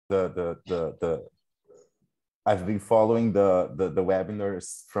I've been following the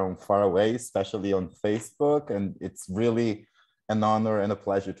webinars from far away, especially on Facebook, and it's really an honor and a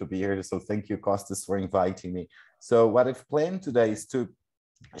pleasure to be here. So thank you, Costas, for inviting me. So what I've planned today is to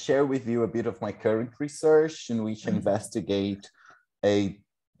share with you a bit of my current research, in which I investigate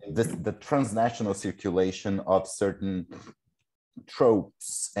the transnational circulation of certain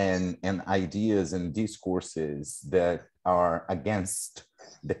tropes and ideas and discourses that are against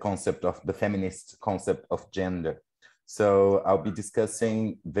the concept of the feminist concept of gender. So I'll be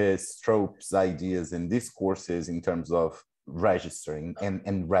discussing these tropes, ideas, and discourses in terms of registering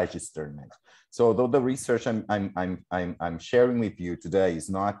and registerment. So although the research I'm sharing with you today is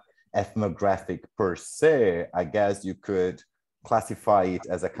not ethnographic per se, I guess you could classify it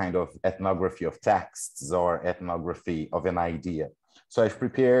as a kind of ethnography of texts or ethnography of an idea. So I've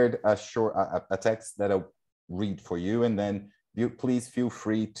prepared a text that I'll read for you, and then please feel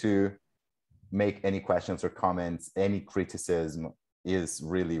free to make any questions or comments. Any criticism is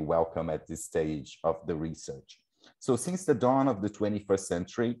really welcome at this stage of the research. So since the dawn of the 21st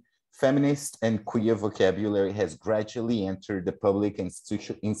century, feminist and queer vocabulary has gradually entered the public and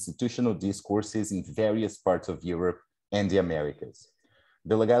institutional discourses in various parts of Europe and the Americas.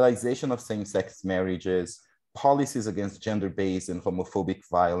 The legalization of same-sex marriages, policies against gender-based and homophobic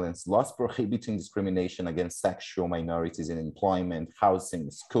violence, laws prohibiting discrimination against sexual minorities in employment, housing,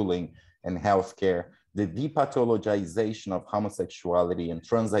 schooling, and healthcare, the depathologization of homosexuality and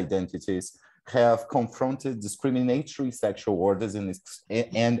trans identities have confronted discriminatory sexual orders and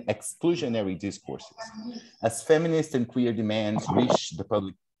exclusionary discourses. As feminist and queer demands reached the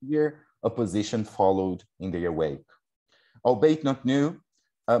public sphere, opposition followed in their wake. Albeit not new,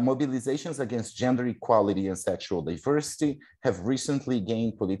 mobilizations against gender equality and sexual diversity have recently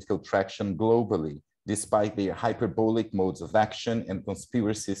gained political traction globally, despite their hyperbolic modes of action and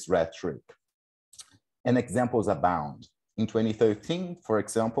conspiracist rhetoric. And examples abound. In 2013, for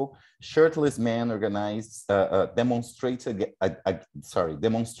example, shirtless men organized, demonstrated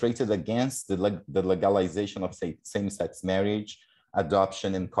against the legalization of same-sex marriage,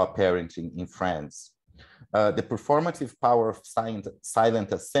 adoption, and co-parenting in France. The performative power of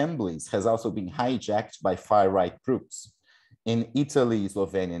silent assemblies has also been hijacked by far-right groups. In Italy,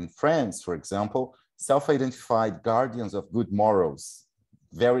 Slovenia, and France, for example, self-identified guardians of good morals,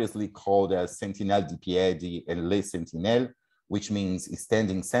 variously called as Sentinelle di Piedi and Les Sentinelles, which means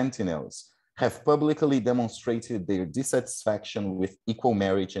standing sentinels, have publicly demonstrated their dissatisfaction with equal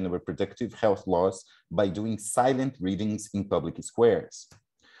marriage and reproductive health laws by doing silent readings in public squares.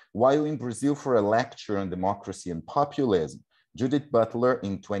 While in Brazil for a lecture on democracy and populism, Judith Butler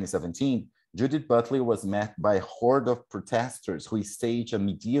in 2017, Judith Butler was met by a horde of protesters who staged a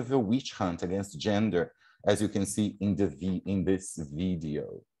medieval witch hunt against gender, as you can see in this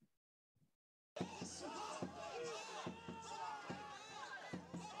video.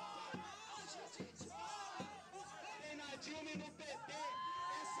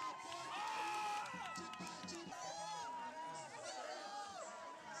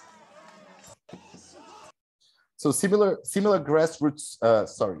 So similar grassroots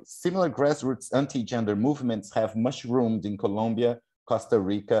anti-gender movements have mushroomed in Colombia, Costa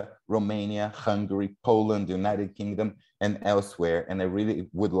Rica, Romania, Hungary, Poland, the United Kingdom, and elsewhere. And I really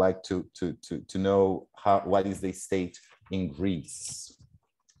would like to know what is the state in Greece.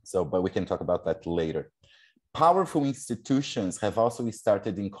 So, but we can talk about that later. Powerful institutions have also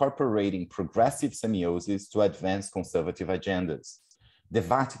started incorporating progressive semiosis to advance conservative agendas. The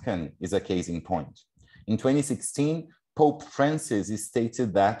Vatican is a case in point. In 2016, Pope Francis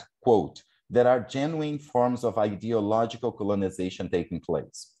stated that, quote, there are genuine forms of ideological colonization taking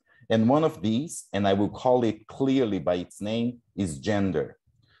place. And one of these, and I will call it clearly by its name, is gender.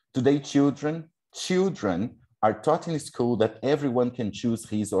 Today, children are taught in school that everyone can choose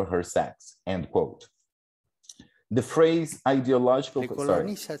his or her sex, end quote. The phrase ideological... Le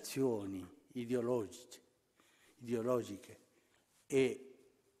colonizzazioni ideologiche e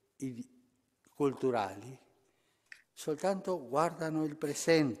culturali soltanto guardano il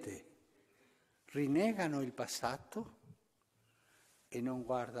presente, rinnegano il passato e non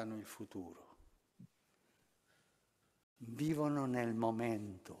guardano il futuro. Vivono nel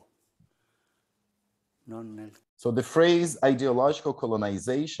momento, non nel... So the phrase ideological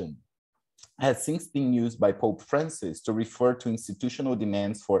colonization has since been used by Pope Francis to refer to institutional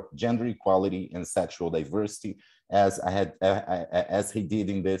demands for gender equality and sexual diversity, as he did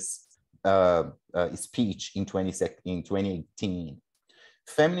in this speech in 2018.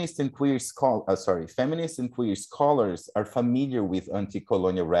 Feminist and queer scholars are familiar with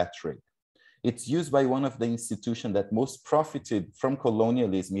anti-colonial rhetoric. Its use by one of the institutions that most profited from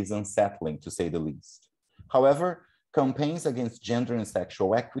colonialism is unsettling, to say the least. However, campaigns against gender and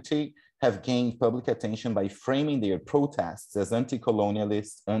sexual equity have gained public attention by framing their protests as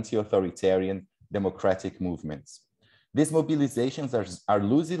anti-colonialist, anti-authoritarian, democratic movements. These mobilizations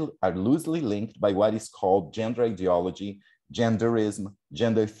are loosely linked by what is called gender ideology, genderism,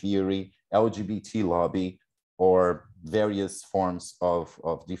 gender theory, LGBT lobby, or various forms of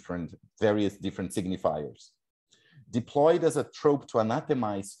various different signifiers. Deployed as a trope to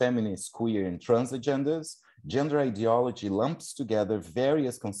anathemize feminist, queer, and trans agendas, gender ideology lumps together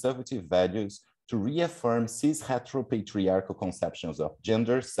various conservative values to reaffirm cis-heteropatriarchal conceptions of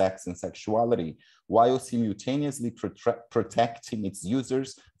gender, sex, and sexuality, while simultaneously protecting its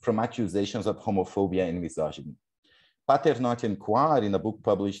users from accusations of homophobia and misogyny. Paternotte and Coire, in a book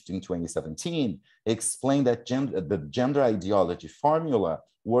published in 2017, explained that the gender ideology formula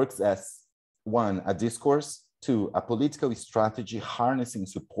works as 1, a discourse, 2, a political strategy harnessing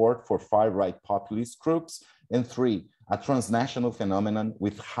support for far-right populist groups, and 3, a transnational phenomenon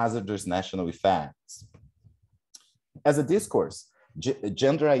with hazardous national effects. As a discourse,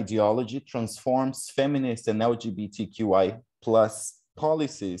 gender ideology transforms feminist and LGBTQI+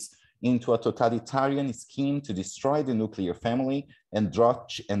 policies into a totalitarian scheme to destroy the nuclear family and draw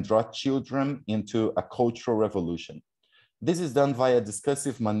children into a cultural revolution. This is done via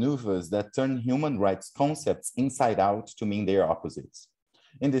discursive maneuvers that turn human rights concepts inside out to mean their opposites.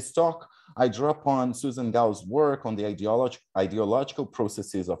 In this talk, I draw upon Susan Gall's work on the ideological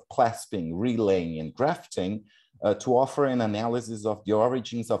processes of clasping, relaying, and grafting to offer an analysis of the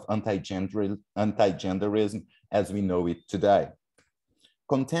origins of antigenderism as we know it today.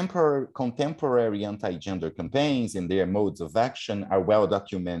 Contemporary anti-gender campaigns and their modes of action are well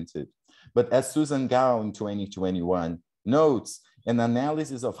documented. But as Susan Gall in 2021 notes, an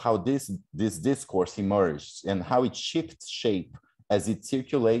analysis of how this discourse emerged and how it shifts shape as it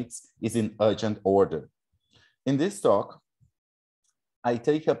circulates is in urgent order. In this talk, I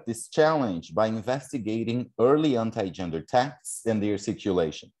take up this challenge by investigating early anti-gender texts and their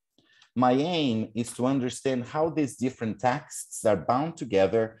circulation. My aim is to understand how these different texts are bound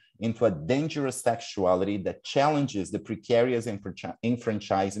together into a dangerous sexuality that challenges the precarious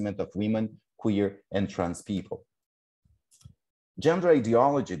enfranchisement of women, queer, and trans people. Gender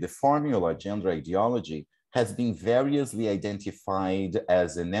ideology, the formula gender ideology, has been variously identified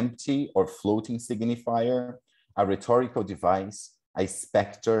as an empty or floating signifier, a rhetorical device, a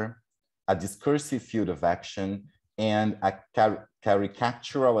specter, a discursive field of action, and a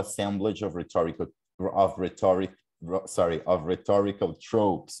caricatural assemblage of rhetorical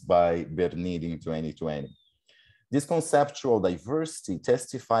tropes by Bernini in 2020. This conceptual diversity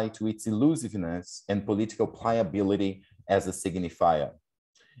testifies to its elusiveness and political pliability as a signifier.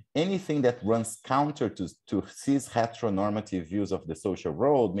 Anything that runs counter to cis-heteronormative views of the social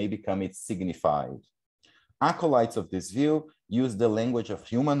world may become its signified. Acolytes of this view use the language of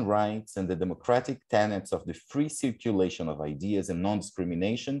human rights and the democratic tenets of the free circulation of ideas and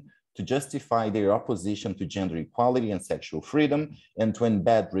non-discrimination to justify their opposition to gender equality and sexual freedom, and to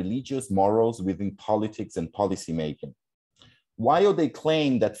embed religious morals within politics and policymaking. While they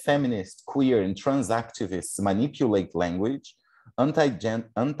claim that feminist, queer, and trans activists manipulate language,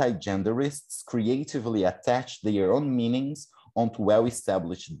 anti-genderists creatively attach their own meanings onto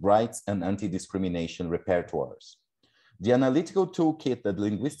well-established rights and anti-discrimination repertoires. The analytical toolkit that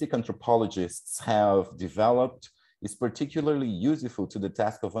linguistic anthropologists have developed is particularly useful to the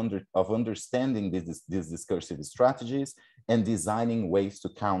task of understanding these discursive strategies and designing ways to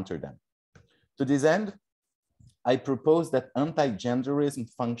counter them. To this end, I propose that antigenderism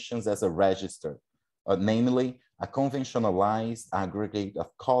functions as a register, namely a conventionalized aggregate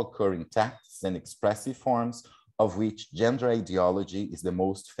of co-occurring texts and expressive forms, of which gender ideology is the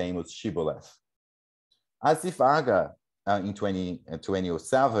most famous shibboleth. Asif Aga in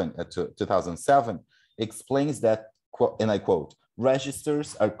 2007 explains that, and I quote,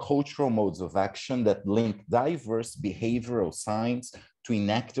 registers are cultural modes of action that link diverse behavioral signs to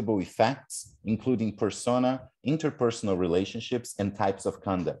enactable effects, including persona, interpersonal relationships, and types of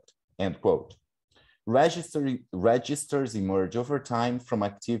conduct, end quote. Registers emerge over time from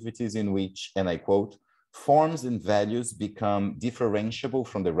activities in which, and I quote, forms and values become differentiable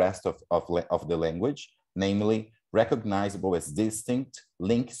from the rest of the language, namely recognizable as distinct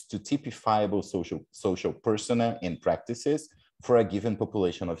links to typifiable social persona and practices for a given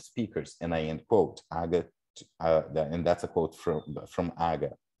population of speakers, and I end quote, Aga, and that's a quote from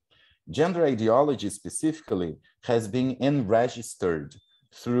Aga. Gender ideology specifically has been enregistered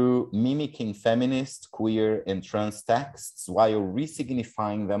through mimicking feminist, queer, and trans texts while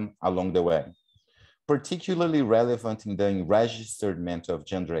re-signifying them along the way. Particularly relevant in the enregisterment of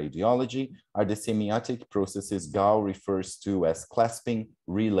gender ideology are the semiotic processes Gall refers to as clasping,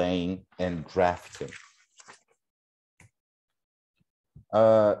 relaying, and drafting.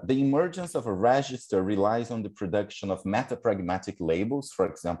 The emergence of a register relies on the production of metapragmatic labels, for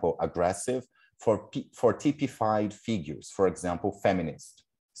example, aggressive, for typified figures, for example, feminist.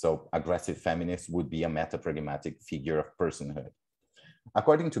 So aggressive feminist would be a metapragmatic figure of personhood.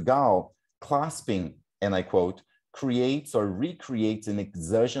 According to Gall, clasping, and I quote, creates or recreates an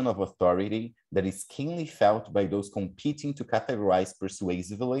exertion of authority that is keenly felt by those competing to categorize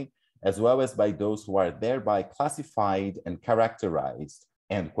persuasively, as well as by those who are thereby classified and characterized,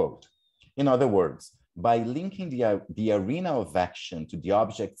 end quote. In other words, by linking the arena of action to the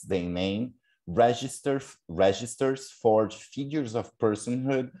objects they name, registers forge figures of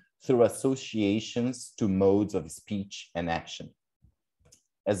personhood through associations to modes of speech and action.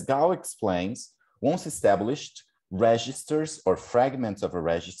 As Gall explains, once established, registers or fragments of a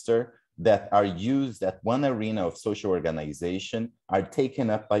register that are used at one arena of social organization are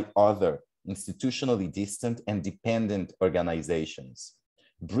taken up by other institutionally distant and dependent organizations,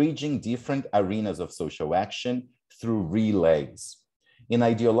 bridging different arenas of social action through relays. In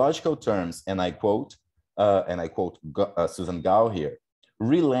ideological terms, and I quote Susan Gall here,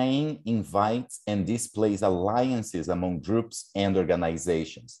 relaying invites and displays alliances among groups and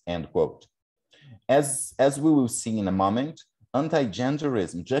organizations, end quote. As we will see in a moment,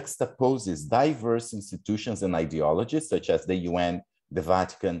 antigenderism juxtaposes diverse institutions and ideologies such as the UN, the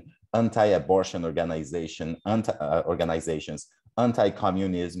Vatican, anti-abortion organizations,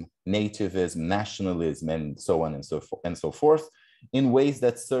 anti-communism, nativism, nationalism, and so on and so forth, in ways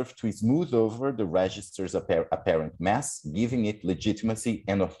that serve to smooth over the register's apparent mass, giving it legitimacy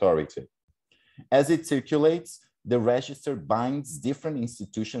and authority. As it circulates, the register binds different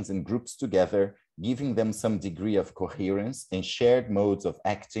institutions and groups together, giving them some degree of coherence and shared modes of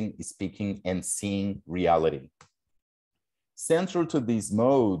acting, speaking, and seeing reality. Central to these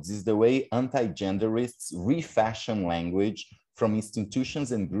modes is the way anti-genderists refashion language from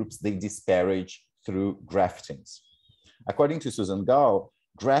institutions and groups they disparage through graffitings. According to Susan Gall,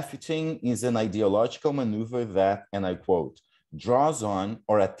 graffiting is an ideological maneuver that, and I quote, draws on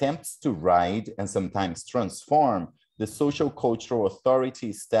or attempts to ride and sometimes transform the social cultural authority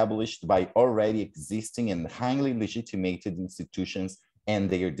established by already existing and highly legitimated institutions and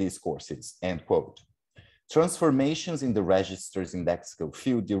their discourses, end quote. Transformations in the register's indexical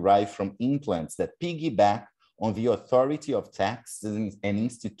field derive from implants that piggyback on the authority of texts and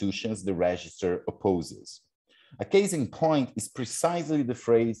institutions the register opposes. A case in point is precisely the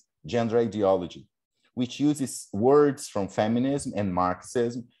phrase gender ideology, which uses words from feminism and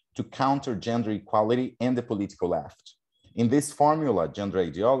Marxism to counter gender equality and the political left. In this formula, gender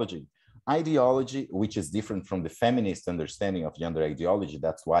ideology, which is different from the feminist understanding of gender ideology,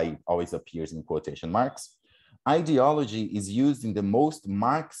 that's why it always appears in quotation marks, ideology is used in the most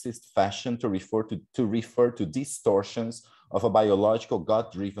Marxist fashion to refer to distortions of a biological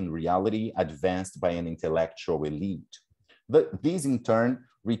God-driven reality advanced by an intellectual elite. This in turn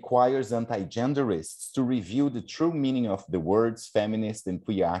requires anti-genderists to reveal the true meaning of the words feminist and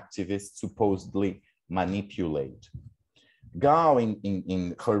queer activists supposedly manipulate. Gall,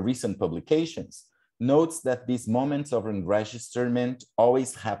 in her recent publications, notes that these moments of enregisterment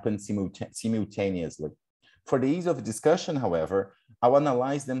always happen simultaneously. For the ease of discussion, however, I'll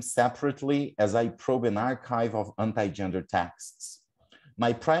analyze them separately as I probe an archive of anti-gender texts.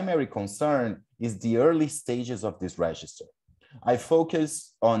 My primary concern is the early stages of this register. I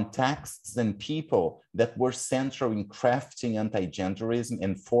focus on texts and people that were central in crafting anti-genderism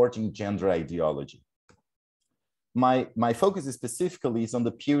and forging gender ideology. My focus specifically is on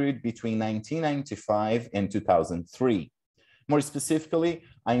the period between 1995 and 2003. More specifically,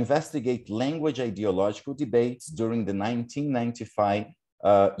 I investigate language ideological debates during the 1995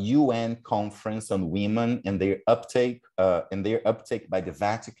 UN Conference on Women and their uptake by the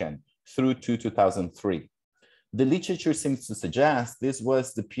Vatican through to 2003. The literature seems to suggest this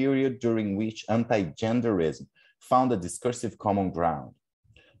was the period during which anti-genderism found a discursive common ground.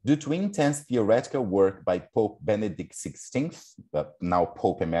 Due to intense theoretical work by Pope Benedict XVI, now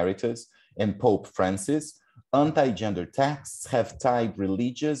Pope Emeritus, and Pope Francis, anti-gender texts have tied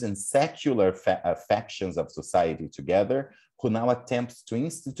religious and secular factions of society together, who now attempt to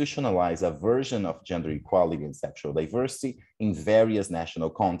institutionalize a version of gender equality and sexual diversity in various national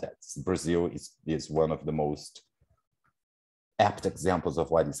contexts. Brazil is one of the most apt examples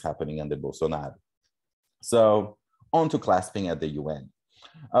of what is happening under Bolsonaro. So, on to clasping at the UN.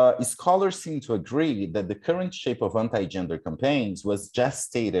 Scholars seem to agree that the current shape of anti-gender campaigns was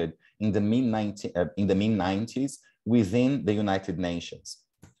gestated in the mid-90s within the United Nations.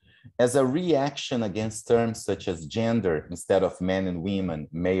 As a reaction against terms such as gender instead of men and women,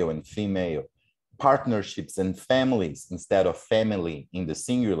 male and female, partnerships and families instead of family in the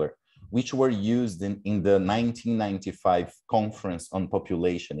singular, which were used in the 1995 Conference on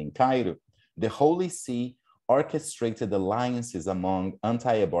Population in Cairo, the Holy See orchestrated alliances among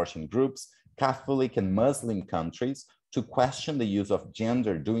anti-abortion groups, Catholic and Muslim countries, to question the use of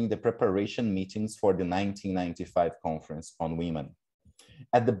gender during the preparation meetings for the 1995 Conference on Women.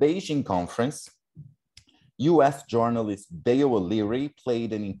 At the Beijing conference, US journalist Dale O'Leary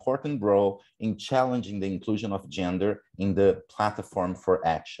played an important role in challenging the inclusion of gender in the platform for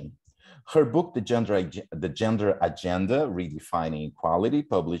action. Her book, The Gender Agenda, Redefining Equality,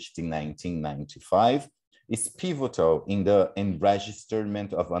 published in 1995, is pivotal in the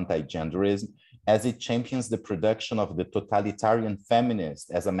enregisterment of antigenderism as it champions the production of the totalitarian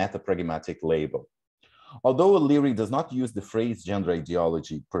feminist as a meta-pragmatic label. Although O'Leary does not use the phrase gender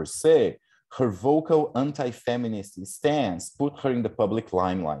ideology per se, her vocal anti-feminist stance put her in the public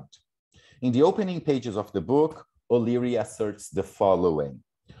limelight. In the opening pages of the book, O'Leary asserts the following: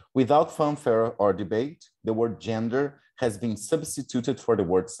 without fanfare or debate, the word gender has been substituted for the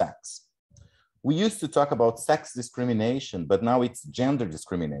word sex. We used to talk about sex discrimination, but now it's gender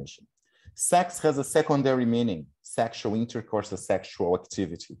discrimination. Sex has a secondary meaning, sexual intercourse, a sexual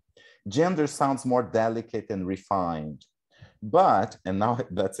activity. Gender sounds more delicate and refined. But, and now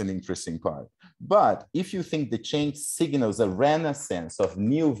that's an interesting part, but if you think the change signals a renaissance of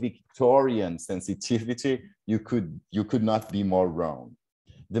new Victorian sensitivity, you could not be more wrong.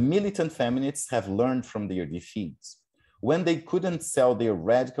 The militant feminists have learned from their defeats. When they couldn't sell their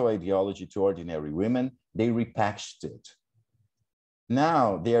radical ideology to ordinary women, they repackaged it.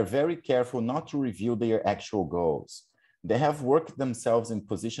 Now they are very careful not to reveal their actual goals. They have worked themselves in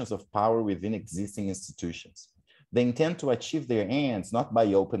positions of power within existing institutions. They intend to achieve their ends not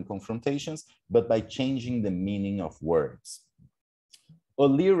by open confrontations, but by changing the meaning of words.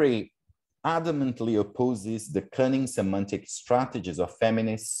 O'Leary adamantly opposes the cunning semantic strategies of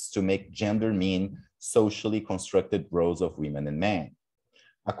feminists to make gender mean socially constructed roles of women and men.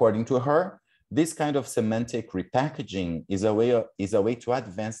 According to her, this kind of semantic repackaging is a way to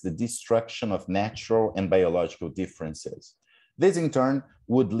advance the destruction of natural and biological differences. This in turn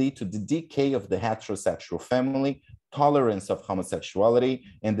would lead to the decay of the heterosexual family, tolerance of homosexuality,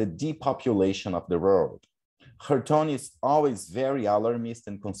 and the depopulation of the world. Her tone is always very alarmist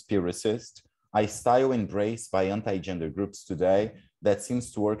and conspiracist, a style embraced by anti-gender groups today that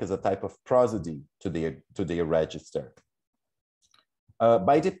seems to work as a type of prosody to their register.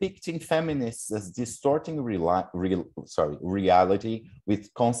 By depicting feminists as distorting reality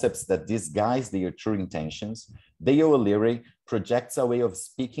with concepts that disguise their true intentions, Dale O'Leary projects a way of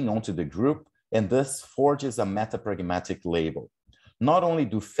speaking onto the group and thus forges a meta-pragmatic label. Not only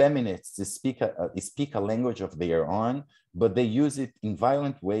do feminists speak a language of their own, but they use it in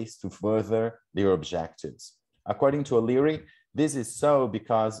violent ways to further their objectives. According to O'Leary, this is so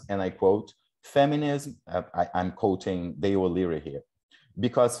because, and I quote, feminism, I'm quoting Dale O'Leary here,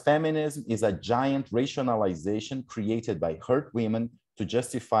 because feminism is a giant rationalization created by hurt women to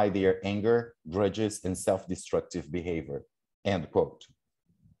justify their anger, grudges, and self-destructive behavior, end quote.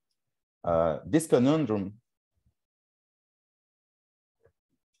 This conundrum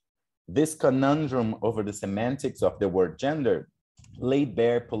over the semantics of the word gender laid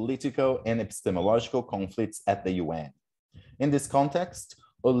bare political and epistemological conflicts at the UN. In this context,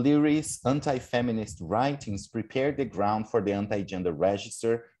 O'Leary's anti-feminist writings prepared the ground for the anti-gender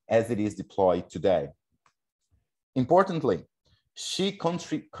register as it is deployed today. Importantly, she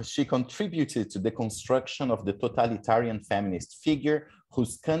contributed to the construction of the totalitarian feminist figure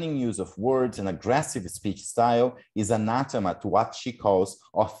whose cunning use of words and aggressive speech style is anathema to what she calls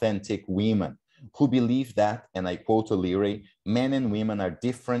authentic women, who believe that, and I quote O'Leary, men and women are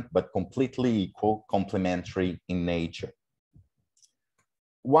different but completely equal, complementary in nature.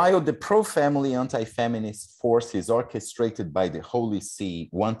 While the pro-family anti-feminist forces orchestrated by the Holy See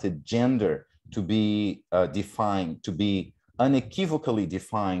wanted gender to be unequivocally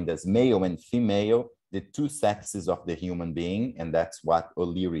defined as male and female, the two sexes of the human being, and that's what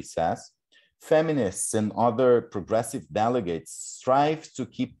O'Leary says, feminists and other progressive delegates strive to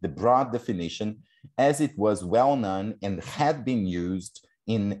keep the broad definition as it was well known and had been used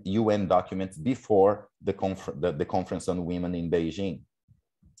in UN documents before the Conference on Women in Beijing.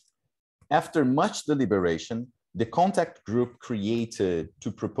 After much deliberation, the contact group created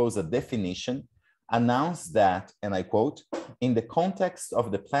to propose a definition announced that, and I quote, in the context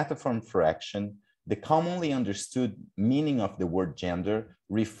of the platform for action, the commonly understood meaning of the word gender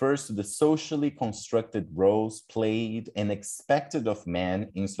refers to the socially constructed roles played and expected of men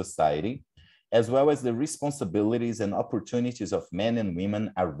in society, as well as the responsibilities and opportunities of men and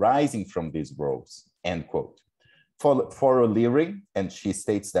women arising from these roles, end quote. For O'Leary, and she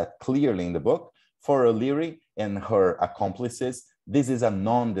states that clearly in the book, for O'Leary and her accomplices, this is a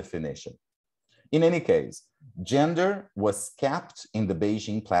non-definition. In any case, gender was kept in the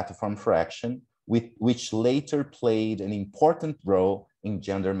Beijing Platform for Action, which later played an important role in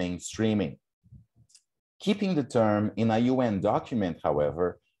gender mainstreaming. Keeping the term in a UN document,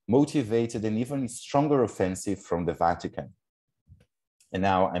 however, motivated an even stronger offensive from the Vatican. And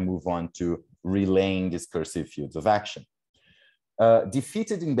now I move on to relaying discursive fields of action.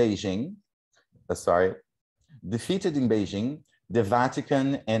 Defeated in Beijing, the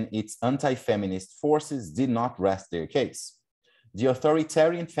Vatican and its anti-feminist forces did not rest their case. The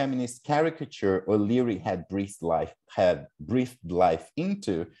authoritarian feminist caricature O'Leary had breathed life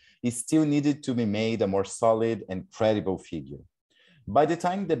into is still needed to be made a more solid and credible figure. By the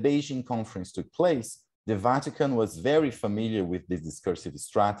time the Beijing conference took place, the Vatican was very familiar with this discursive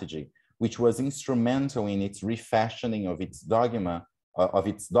strategy, which was instrumental in its refashioning of its dogmas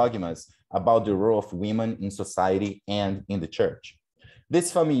about the role of women in society and in the church.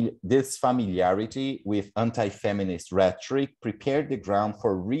 This familiarity with anti-feminist rhetoric prepared the ground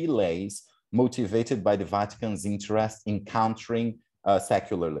for relays motivated by the Vatican's interest in countering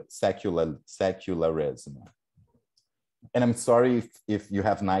secularism. And I'm sorry if you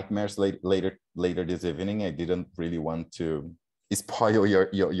have nightmares later this evening. I didn't really want to spoil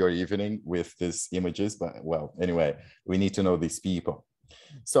your evening with these images, but well, anyway, we need to know these people.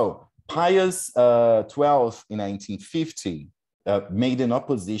 So Pius XII in 1950 made an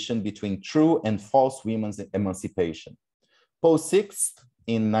opposition between true and false women's emancipation. Paul VI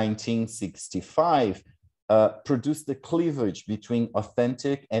in 1965 produced the cleavage between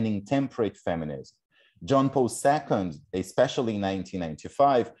authentic and intemperate feminism. John Paul II, especially in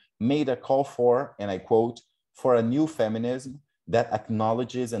 1995, made a call for, and I quote, for a new feminism that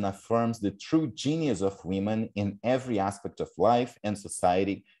acknowledges and affirms the true genius of women in every aspect of life and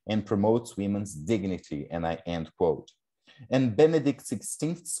society and promotes women's dignity, and I end quote. And Benedict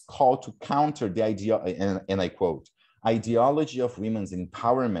XVI's call to counter the idea, and I quote, ideology of women's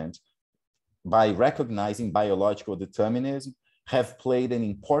empowerment by recognizing biological determinism have played an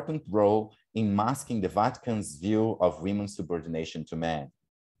important role in masking the Vatican's view of women's subordination to men.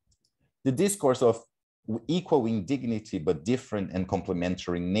 The discourse of equal in dignity but different and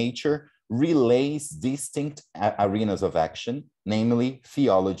complementary nature relays distinct arenas of action, namely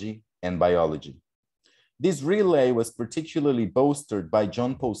theology and biology. This relay was particularly bolstered by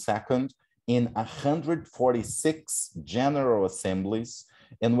John Paul II in 146 general assemblies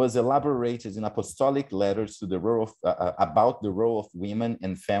and was elaborated in apostolic letters to the role of, about the role of women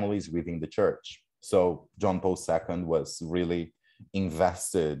and families within the church. So John Paul II was really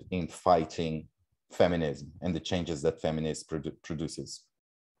invested in fighting feminism and the changes that feminism produces.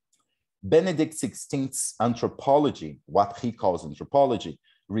 Benedict XVI's anthropology, what he calls anthropology,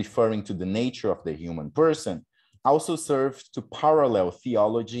 referring to the nature of the human person, also served to parallel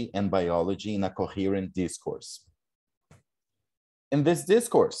theology and biology in a coherent discourse. In this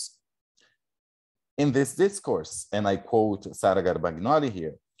discourse, and I quote Sara Garbagnoli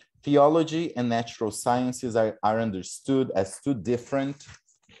here, theology and natural sciences are understood as two different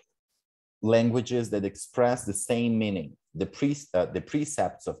languages that express the same meaning. The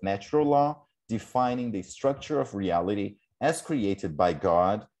precepts of natural law defining the structure of reality as created by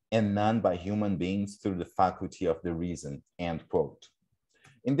God and none by human beings through the faculty of the reason, end quote.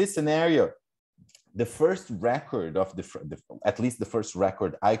 In this scenario, the first record of at least the first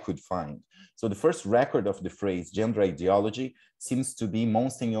record I could find. So the first record of the phrase gender ideology seems to be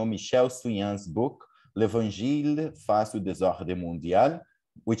Monseigneur Michel Souillan's book, L'Évangile face au désordre mondial,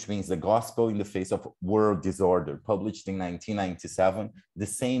 which means the gospel in the face of world disorder, published in 1997, the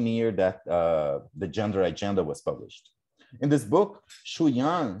same year that the gender agenda was published. In this book,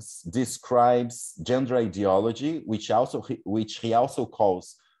 Souillan describes gender ideology, which he also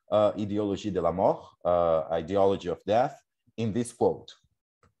calls idéologie de la mort, ideology of death, in this quote.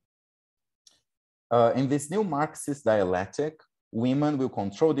 In this new Marxist dialectic, women will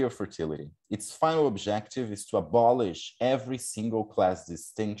control their fertility. Its final objective is to abolish every single class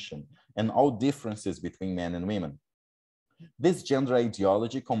distinction and all differences between men and women. This gender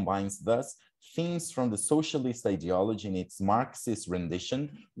ideology combines thus themes from the socialist ideology in its Marxist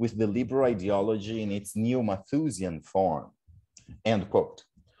rendition with the liberal ideology in its neo-Malthusian form, end quote.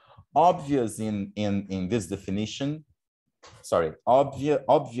 Obvious in this definition,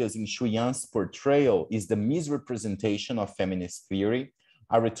 obvious in Shuyan's portrayal is the misrepresentation of feminist theory,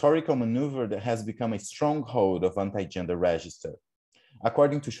 a rhetorical maneuver that has become a stronghold of anti-gender register.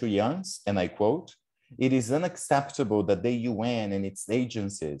 According to Shuyan's, and I quote, "It is unacceptable that the UN and its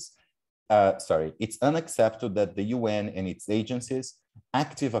agencies, it's unacceptable that the UN and its agencies,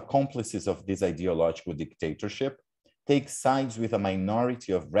 active accomplices of this ideological dictatorship, take sides with a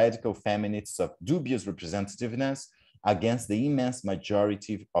minority of radical feminists of dubious representativeness against the immense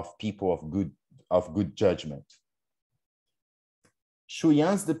majority of people of good judgment."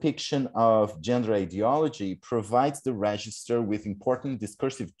 Shuyan's depiction of gender ideology provides the register with important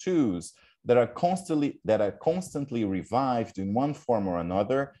discursive tools that are constantly revived in one form or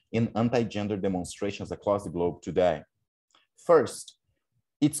another in anti-gender demonstrations across the globe today. First,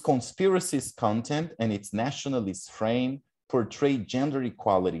 its conspiracist content and its nationalist frame portray gender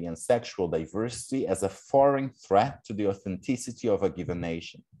equality and sexual diversity as a foreign threat to the authenticity of a given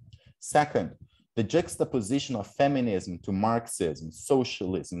nation. Second, the juxtaposition of feminism to Marxism,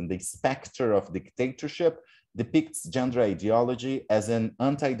 socialism, and the specter of dictatorship depicts gender ideology as an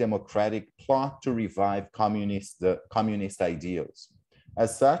anti-democratic plot to revive communist ideals.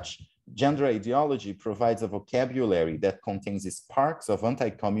 As such, gender ideology provides a vocabulary that contains sparks of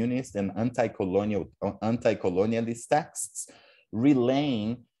anti-communist and anti-colonialist texts,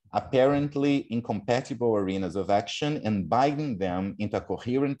 relaying apparently incompatible arenas of action and binding them into a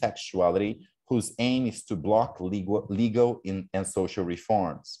coherent textuality whose aim is to block legal and social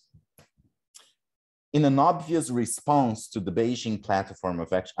reforms. In an obvious response to the Beijing platform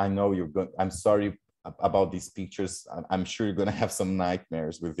of action, I know I'm sorry about these pictures. I'm sure you're going to have some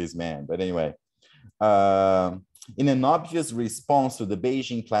nightmares with this man, but anyway. In an obvious response to the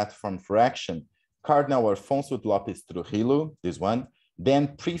Beijing platform for action, Cardinal Alfonso Lopes Trujillo, this one,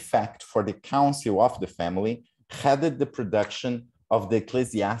 then prefect for the Council of the Family, headed the production of the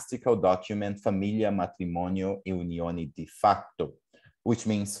ecclesiastical document Familia, Matrimonio e Unioni di Facto, which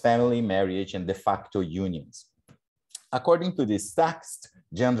means family, marriage, and de facto unions. According to this text,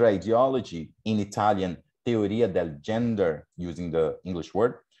 gender ideology, in Italian, teoria del gender, using the English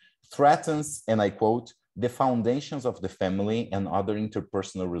word, threatens, and I quote, the foundations of the family and other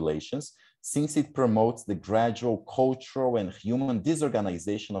interpersonal relations, since it promotes the gradual cultural and human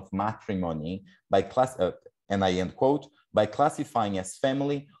disorganization of matrimony by and I end quote, by classifying as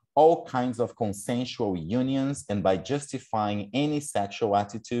family all kinds of consensual unions and by justifying any sexual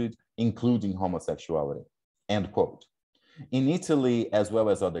attitude, including homosexuality, end quote. In Italy, as well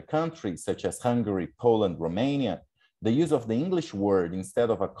as other countries such as Hungary, Poland, Romania, the use of the English word instead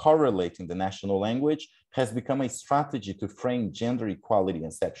of a correlating the national language has become a strategy to frame gender equality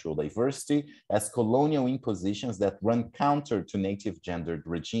and sexual diversity as colonial impositions that run counter to native gendered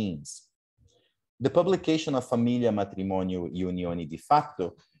regimes. The publication of Familia, Matrimonio e Unioni di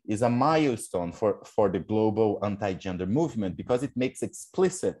Facto is a milestone for the global anti-gender movement because it makes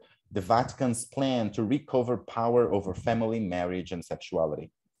explicit the Vatican's plan to recover power over family, marriage, and sexuality.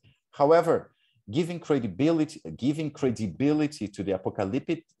 However, giving credibility to the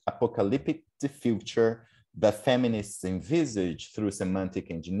apocalyptic future that feminists envisage through semantic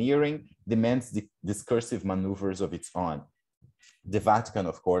engineering demands the discursive maneuvers of its own. The Vatican,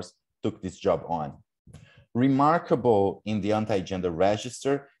 of course, took this job on. Remarkable in the anti-gender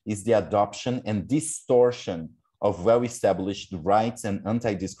register is the adoption and distortion of well-established rights and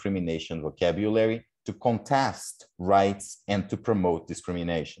anti-discrimination vocabulary to contest rights and to promote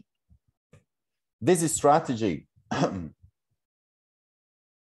discrimination. This strategy,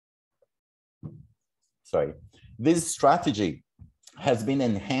 this strategy has been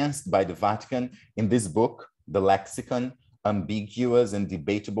enhanced by the Vatican in this book, The Lexicon, Ambiguous and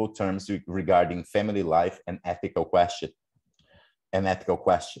Debatable Terms Regarding Family Life and Ethical Questions.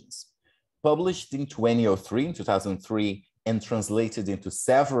 Published in 2003, and translated into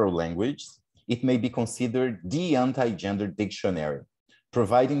several languages, it may be considered the anti-gender dictionary,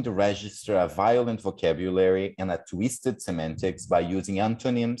 providing the register a violent vocabulary and a twisted semantics by using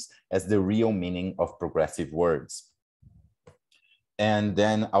antonyms as the real meaning of progressive words. And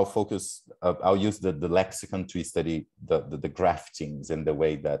then I'll use the lexicon to study the graftings and the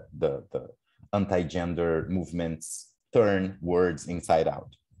way that the anti-gender movements turn words inside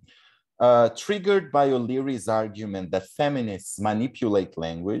out. Triggered by O'Leary's argument that feminists manipulate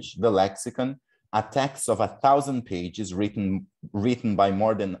language, the lexicon, a text of 1,000 pages written by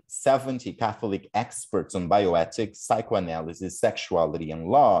more than 70 Catholic experts on bioethics, psychoanalysis, sexuality, and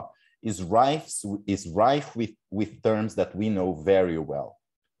law, is rife with terms that we know very well.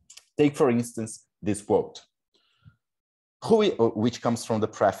 Take, for instance, this quote. which comes from the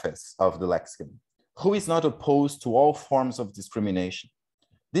preface of the lexicon. Who is not opposed to all forms of discrimination?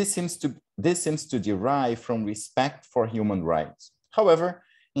 This seems to derive from respect for human rights. However,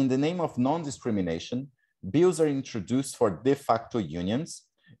 in the name of non-discrimination, bills are introduced for de facto unions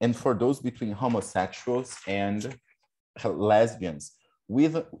and for those between homosexuals and lesbians,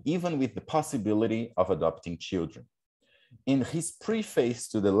 even with the possibility of adopting children. In his preface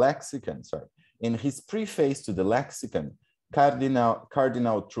to the lexicon,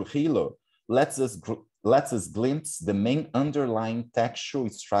 Cardinal Trujillo lets us glimpse the main underlying textual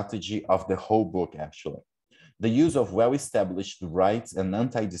strategy of the whole book, actually. The use of well-established rights and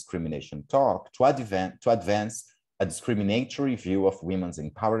anti-discrimination talk to advance a discriminatory view of women's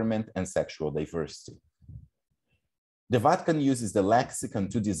empowerment and sexual diversity. The Vatican uses the lexicon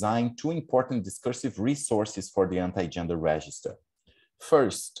to design two important discursive resources for the anti-gender register.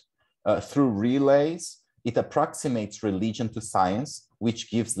 First, through relays, it approximates religion to science,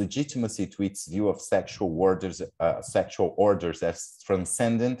 which gives legitimacy to its view of sexual orders as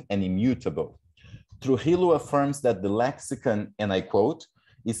transcendent and immutable. Trujillo affirms that the lexicon, and I quote,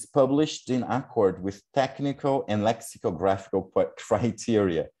 is published in accord with technical and lexicographical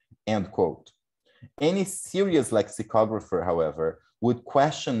criteria, end quote. Any serious lexicographer, however, would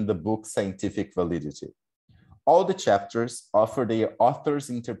question the book's scientific validity. All the chapters offer the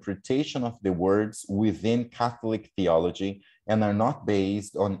author's interpretation of the words within Catholic theology and are not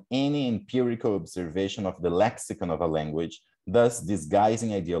based on any empirical observation of the lexicon of a language, thus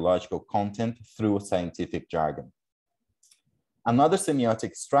disguising ideological content through scientific jargon. Another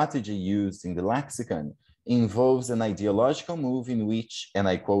semiotic strategy used in the lexicon involves an ideological move in which, and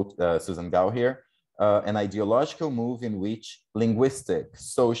I quote Susan Gao here, an ideological move in which linguistic,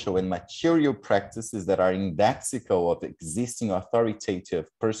 social, and material practices that are indexical of existing authoritative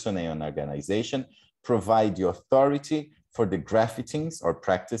personnel and organization provide the authority for the graffitings or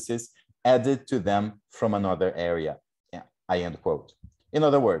practices added to them from another area. Yeah, I end quote. In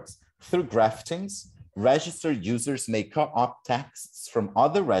other words, through graffitings, registered users may co-opt texts from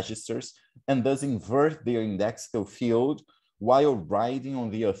other registers and thus invert their indexical field while riding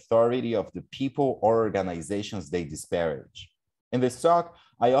on the authority of the people or organizations they disparage. In this talk,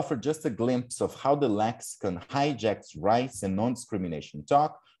 I offer just a glimpse of how the lexicon hijacks rights and non-discrimination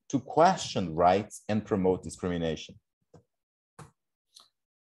talk to question rights and promote discrimination.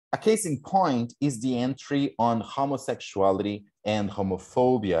 A case in point is the entry on homosexuality and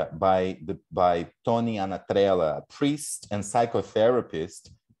homophobia by Tony Anatrella, a priest and psychotherapist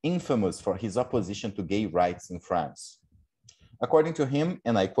infamous for his opposition to gay rights in France. According to him,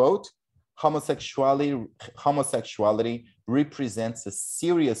 and I quote, homosexuality represents a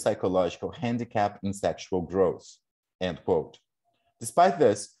serious psychological handicap in sexual growth, end quote. Despite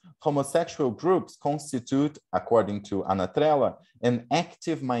this, homosexual groups constitute, according to Anatrella, an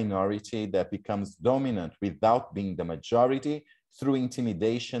active minority that becomes dominant without being the majority through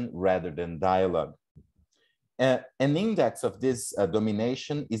intimidation rather than dialogue. An index of this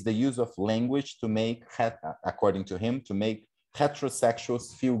domination is the use of language to make, according to him, to make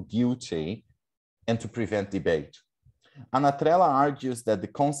heterosexuals feel guilty and to prevent debate. Anatrella argues that the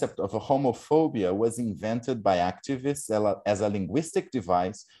concept of a homophobia was invented by activists as a linguistic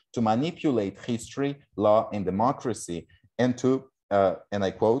device to manipulate history, law, and democracy, and to, and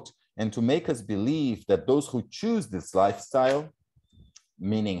I quote, and to make us believe that those who choose this lifestyle,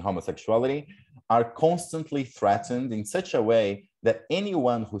 meaning homosexuality, are constantly threatened in such a way that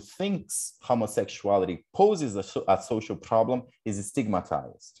anyone who thinks homosexuality poses a social problem is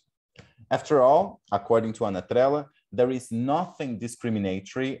stigmatized. After all, according to Anatrella, there is nothing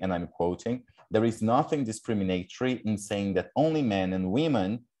discriminatory, and I'm quoting, there is nothing discriminatory in saying that only men and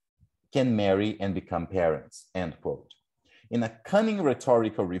women can marry and become parents, end quote. In a cunning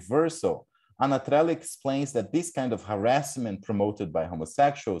rhetorical reversal, Anatrella explains that this kind of harassment promoted by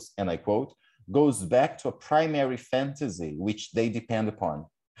homosexuals, and I quote, goes back to a primary fantasy which they depend upon,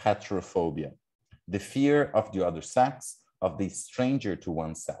 heterophobia, the fear of the other sex, of the stranger to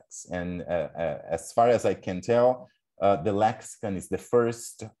one sex. And as far as I can tell, the lexicon is the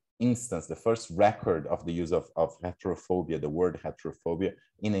first instance, the first record of the use of heterophobia, the word heterophobia,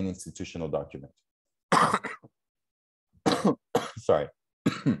 in an institutional document. Sorry.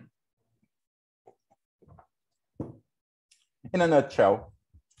 In a nutshell,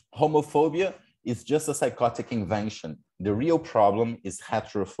 homophobia is just a psychotic invention. The real problem is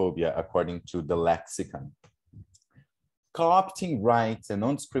heterophobia, according to the lexicon. Co-opting rights and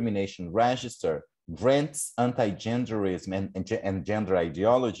non-discrimination register grants anti-genderism and gender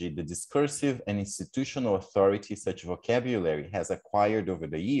ideology the discursive and institutional authority such vocabulary has acquired over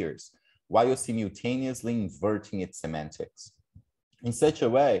the years, while simultaneously inverting its semantics. In such a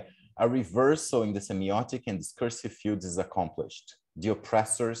way, a reversal in the semiotic and discursive fields is accomplished. The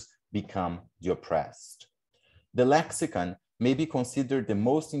oppressors become the oppressed. The lexicon may be considered the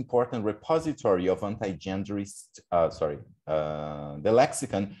most important repository of anti-genderist, the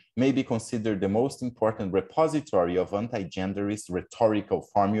lexicon may be considered the most important repository of anti-genderist rhetorical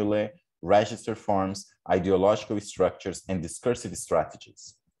formulae, register forms, ideological structures, and discursive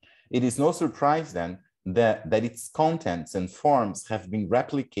strategies. It is no surprise then that its contents and forms have been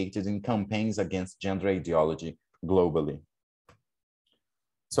replicated in campaigns against gender ideology globally.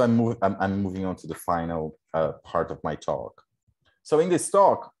 So I'm moving on to the final part of my talk. So in this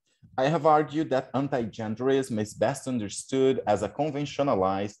talk, I have argued that anti-genderism is best understood as a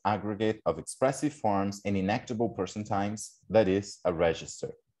conventionalized aggregate of expressive forms and enactable person times, that is, a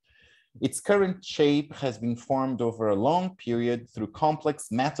register. Its current shape has been formed over a long period through complex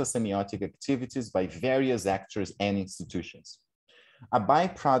meta-semiotic activities by various actors and institutions. A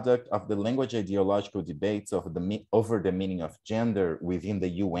byproduct of the language ideological debates over the meaning of gender within the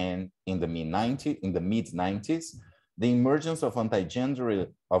UN in the mid-90s, the emergence of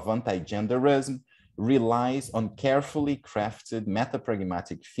antigenderism relies on carefully crafted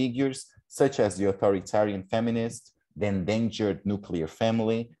meta-pragmatic figures such as the authoritarian feminist, the endangered nuclear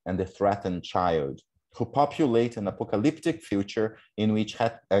family, and the threatened child, who populate an apocalyptic future in which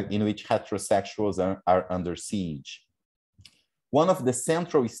heterosexuals are under siege. One of the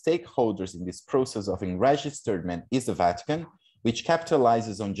central stakeholders in this process of enregisterment is the Vatican, which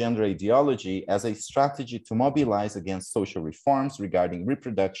capitalizes on gender ideology as a strategy to mobilize against social reforms regarding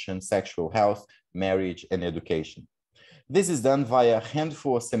reproduction, sexual health, marriage, and education. This is done via a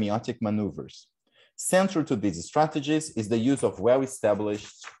handful of semiotic maneuvers. Central to these strategies is the use of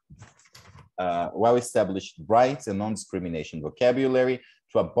well-established rights and non-discrimination vocabulary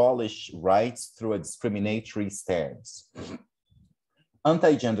to abolish rights through a discriminatory stance.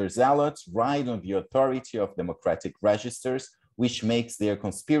 Anti-gender zealots ride on the authority of democratic registers, which makes their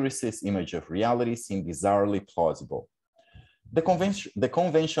conspiracist image of reality seem bizarrely plausible. The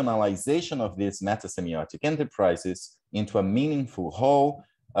conventionalization of these meta-semiotic enterprises into a meaningful whole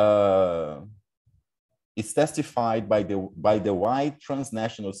is testified by the wide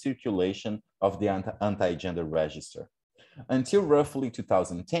transnational circulation of the anti-gender register. Until roughly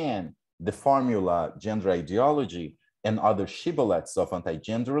 2010, the formula gender ideology and other shibboleths of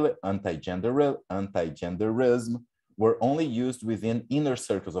antigenderism were only used within inner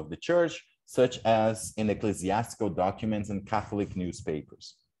circles of the church, such as in ecclesiastical documents and Catholic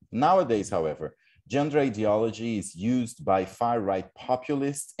newspapers. Nowadays, however, gender ideology is used by far-right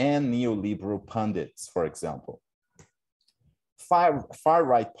populists and neoliberal pundits, for example.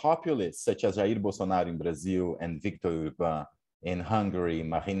 Far-right populists, such as Jair Bolsonaro in Brazil and Viktor Orbán in Hungary,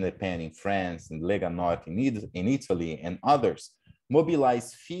 Marine Le Pen in France, and Lega Nord in Italy, and others,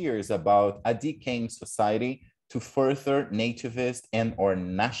 mobilize fears about a decaying society to further nativist and or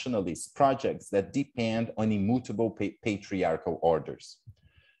nationalist projects that depend on immutable patriarchal orders.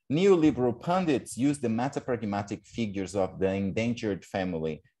 Neoliberal pundits use the meta-pragmatic figures of the endangered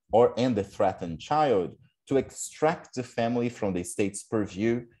family and the threatened child to extract the family from the state's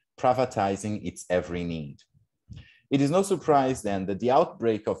purview, privatizing its every need. It is no surprise then that the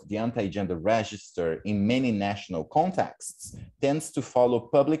outbreak of the anti-gender register in many national contexts tends to follow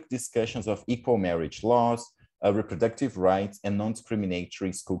public discussions of equal marriage laws, reproductive rights, and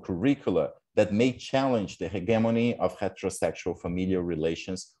non-discriminatory school curricula that may challenge the hegemony of heterosexual familial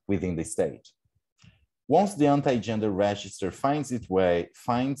relations within the state. Once the anti-gender register finds its way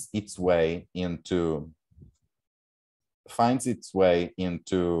into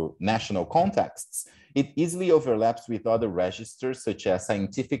national contexts, it easily overlaps with other registers such as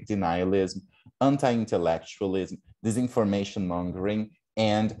scientific denialism, anti-intellectualism, disinformation mongering,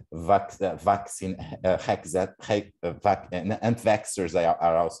 and anti-vaxxers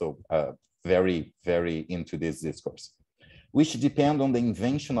are also very, very into this discourse, which depend on the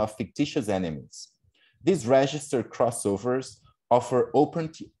invention of fictitious enemies. These register crossovers offer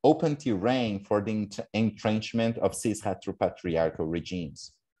open terrain for the entrenchment of cis-heteropatriarchal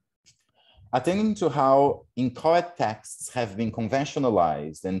regimes. Attending to how inchoate texts have been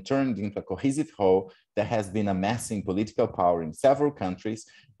conventionalized and turned into a cohesive whole that has been amassing political power in several countries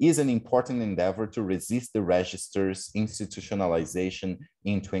is an important endeavor to resist the register's institutionalization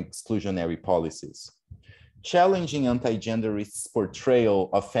into exclusionary policies. Challenging anti-genderists' portrayal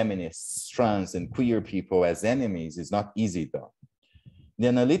of feminists, trans, and queer people as enemies is not easy, though. The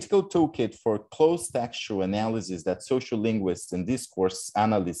analytical toolkit for closed textual analysis that social linguists and discourse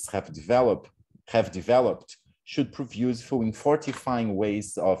analysts have developed should prove useful in fortifying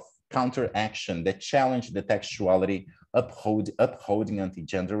ways of counteraction that challenge the textuality, upholding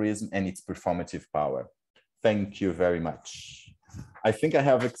antigenderism and its performative power. Thank you very much. I think I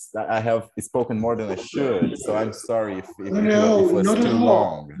have spoken more than I should, so I'm sorry if it was too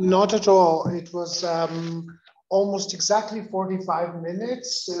long. Not at all. It was almost exactly 45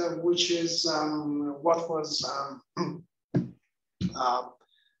 minutes, which is what was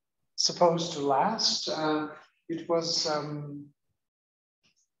supposed to last. It was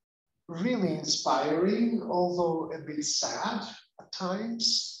really inspiring, although a bit sad at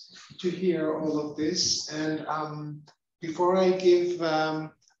times to hear all of this. And before I give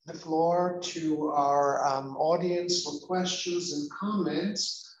the floor to our audience for questions and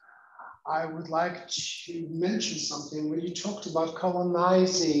comments, I would like to mention something. When you talked about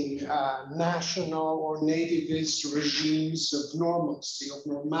colonizing national or nativist regimes of normalcy, of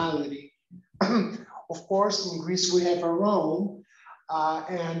normality, of course, in Greece we have our own.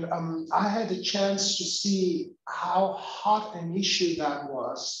 And I had a chance to see how hot an issue that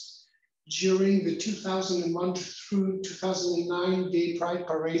was during the 2001 through 2009 gay pride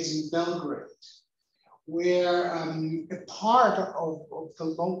parades in Belgrade, where a part of the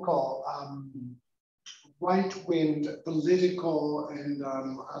local right-wing political and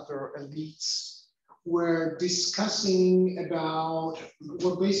other elites were discussing about,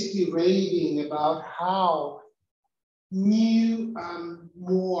 were basically raving about how new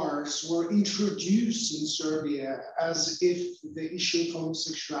wars were introduced in Serbia as if the issue of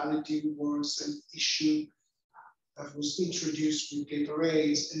homosexuality was an issue that was introduced with gay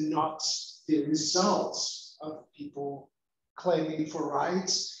parades and not the results of people claiming for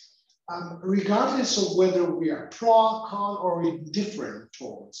rights, regardless of whether we are pro, con, or indifferent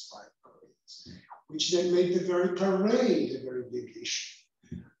towards pride parades, which then made the very parade a very big issue,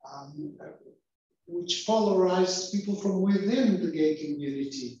 which polarized people from within the gay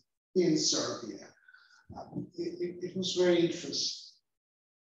community in Serbia. It was very interesting.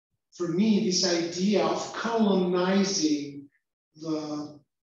 For me, this idea of colonizing the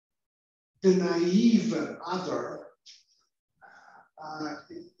naive other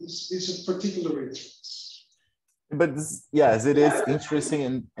is of particular interest. But this, yes, it is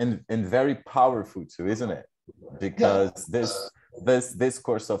interesting and very powerful too, isn't it? Because this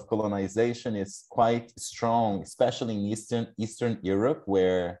discourse of colonization is quite strong, especially in Eastern Europe,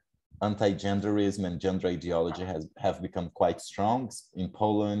 where anti-genderism and gender ideology have become quite strong, in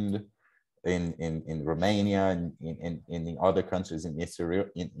Poland, in Romania, and in other countries in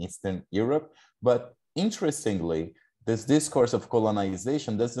Eastern Europe. But interestingly, this discourse of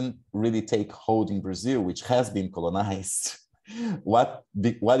colonization doesn't really take hold in Brazil, which has been colonized. What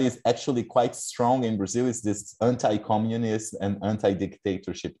is actually quite strong in Brazil is this anti-communist and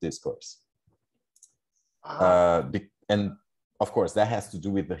anti-dictatorship discourse. And of course, that has to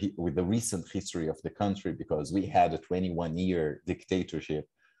do with the recent history of the country, because we had a 21-year dictatorship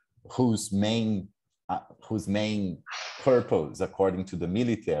whose main purpose, according to the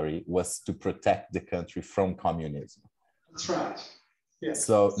military, was to protect the country from communism. That's right. Yes.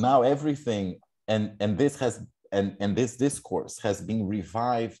 So now everything, and this discourse has been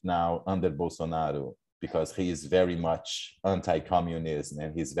revived now under Bolsonaro, because he is very much anti-communism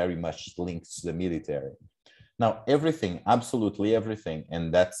and he's very much linked to the military. Now, everything, absolutely everything,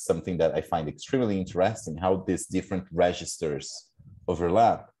 and that's something that I find extremely interesting, how these different registers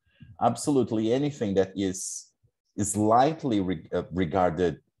overlap. Absolutely anything that is lightly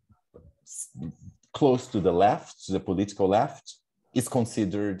regarded close to the left, to the political left, is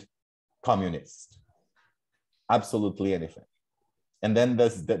considered communist. Absolutely anything. And then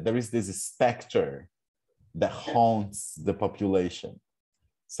there is this specter that haunts the population.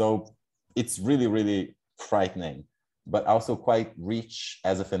 So it's really, really frightening, but also quite rich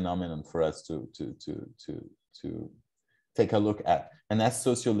as a phenomenon for us to take a look at. And as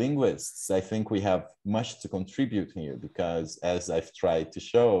sociolinguists, I think we have much to contribute here, because as I've tried to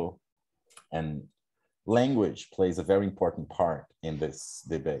show, and language plays a very important part in this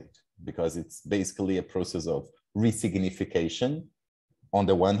debate, because it's basically a process of resignification on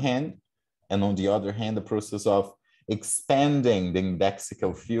the one hand, and on the other hand, the process of expanding the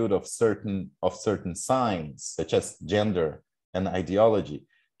indexical field of certain signs, such as gender and ideology,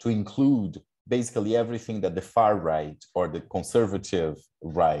 to include basically everything that the far right or the conservative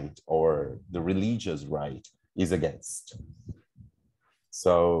right or the religious right is against.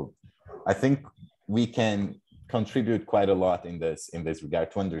 So I think we can contribute quite a lot in this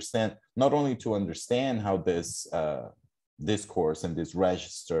regard, to understand, not only to understand how this discourse and this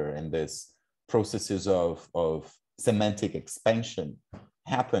register and this processes of semantic expansion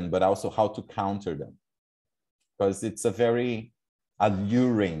happen, but also how to counter them, because it's a very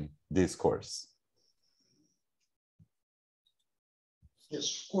alluring discourse. Yes,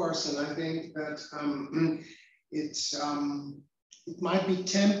 of course, and I think that it might be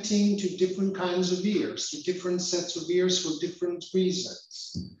tempting to different kinds of ears, to different sets of ears for different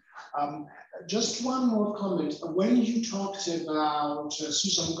reasons. Just one more comment. When you talked about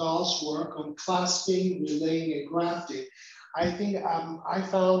Susan Gall's work on clasping, relaying, and grafting, I think I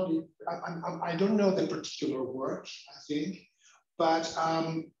found it, I don't know the particular work, I think, but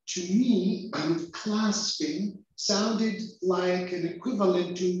to me, clasping sounded like an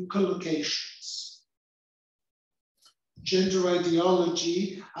equivalent to collocations. Gender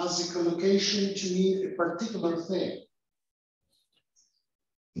ideology as a collocation to mean a particular thing.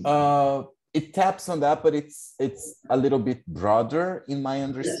 It taps on that, but it's a little bit broader in my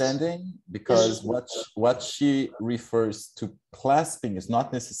understanding, because what she refers to clasping is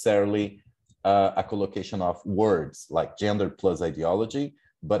not necessarily a collocation of words like gender plus ideology,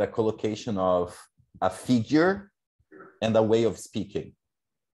 but a collocation of a figure and a way of speaking,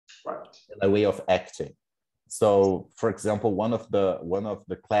 right, and a way of acting. So, for example, one of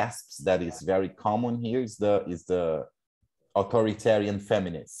the clasps that is very common here is the authoritarian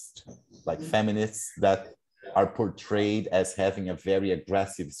feminist, like feminists that are portrayed as having a very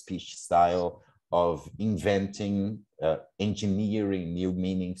aggressive speech style of inventing, engineering new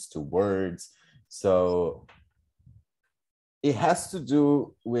meanings to words. So it has to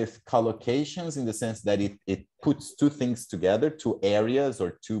do with collocations in the sense that it puts two things together, two areas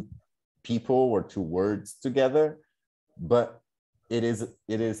or two people or two words together, but it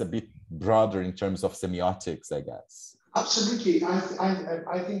is a bit broader in terms of semiotics, I guess. Absolutely.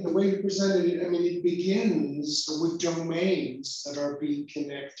 I think the way you presented it, I mean, it begins with domains that are being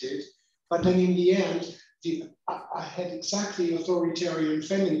connected, but then in the end, I had exactly authoritarian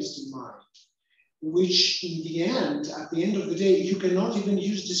feminist in mind, which in the end, at the end of the day, you cannot even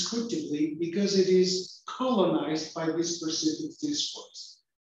use descriptively because it is colonized by this specific discourse.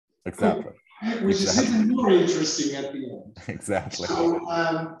 Exactly. Which is even more interesting at the end. Exactly. So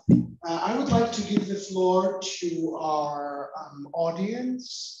I would like to give the floor to our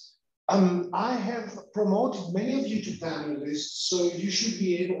audience. I have promoted many of you to panelists, so you should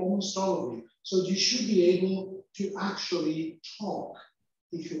be able, almost all of you, so you should be able to actually talk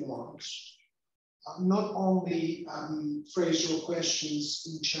if you want. Not only phrase your questions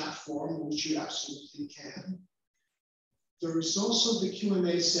in chat form, which you absolutely can. There is also the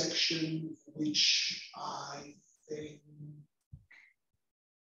Q&A section, which I think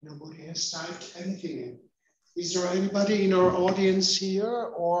nobody has typed anything in. Is there anybody in our audience here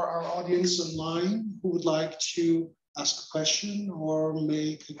or our audience online who would like to ask a question or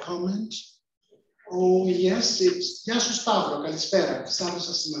make a comment? Oh, yes, it's... Γεια σου Σταύρο, καλησπέρα. Σταύρος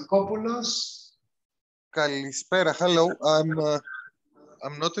Ασημακόπουλος. Καλησπέρα, hello.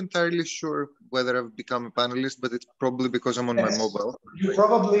 I'm not entirely sure whether I've become a panelist, but it's probably because I'm on my mobile. You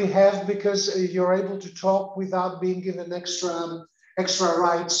probably have, because you're able to talk without being given extra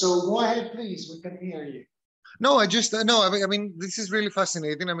rights. So go ahead, please. We can hear you. No, I mean, this is really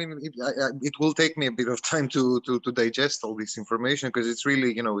fascinating. I mean, it will take me a bit of time to digest all this information, because it's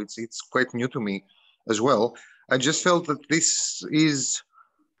really, you know, it's quite new to me as well. I just felt that this is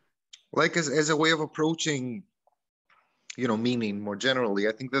like as a way of approaching, you know, meaning more generally.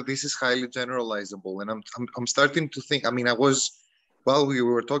 I think that this is highly generalizable, and I'm starting to think. I mean, while we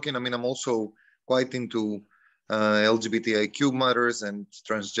were talking, I mean, I'm also quite into LGBTIQ matters and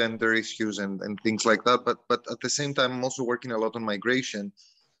transgender issues and things like that. But at the same time, I'm also working a lot on migration,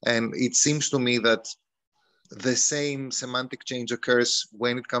 and it seems to me that the same semantic change occurs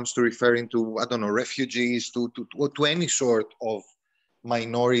when it comes to referring to, I don't know, refugees, to any sort of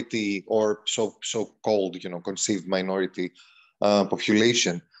minority or so-called, you know, conceived minority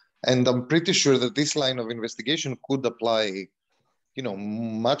population. And I'm pretty sure that this line of investigation could apply, you know,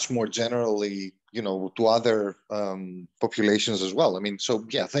 much more generally, you know, to other populations as well. I mean, so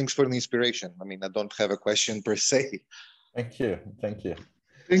yeah, thanks for the inspiration. I mean, I don't have a question per se. Thank you. Thank you.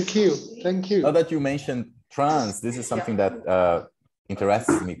 Thank you. Thank you. Now that you mentioned trans, this is something that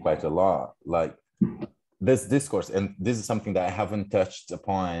interests me quite a lot. Like, this discourse, and this is something that I haven't touched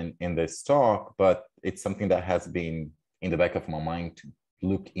upon in this talk, but it's something that has been in the back of my mind to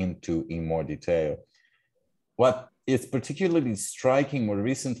look into in more detail. What is particularly striking more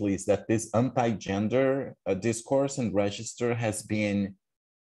recently is that this anti-gender discourse and register has been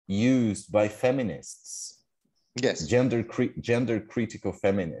used by feminists. Yes. Gender critical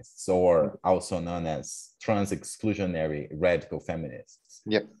feminists, or also known as trans-exclusionary radical feminists.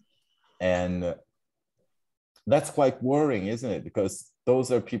 Yep. And that's quite worrying, isn't it? Because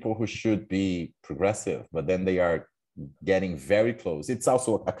those are people who should be progressive, but then they are getting very close. It's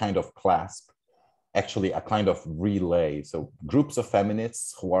also a kind of clasp, actually a kind of relay. So groups of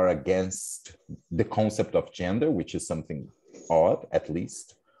feminists who are against the concept of gender, which is something odd, at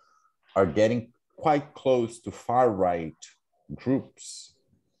least, are getting quite close to far-right groups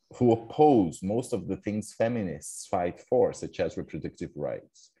who oppose most of the things feminists fight for, such as reproductive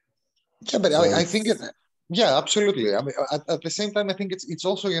rights. Yeah, but so I think yeah, absolutely. I mean, at the same time, I think it's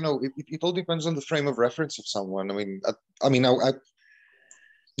also, you know, it all depends on the frame of reference of someone. I mean,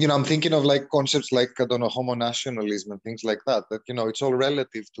 you know, I'm thinking of like concepts like, I don't know, homonationalism and things like that, that, you know, it's all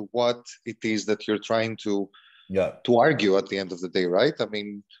relative to what it is that you're trying to argue at the end of the day, right? I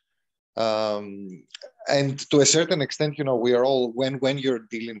mean, and to a certain extent, you know, we are all, when you're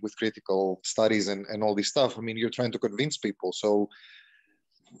dealing with critical studies and all this stuff, I mean, you're trying to convince people. So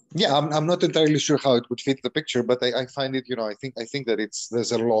yeah, I'm not entirely sure how it would fit the picture, but I find it, you know, I think that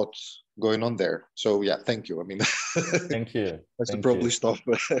there's a lot going on there. So yeah, thank you. I mean, thank you. I should probably stop.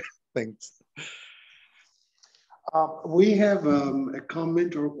 Thanks. We have a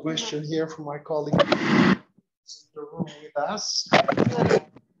comment or question here from my colleague in the room with us.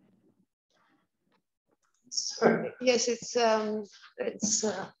 Yes, it's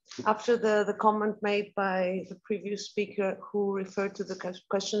after the comment made by the previous speaker who referred to the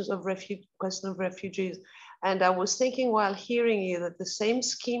question of refugees, and I was thinking while hearing you that the same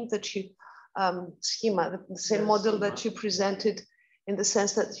scheme that you the same model that you presented, in the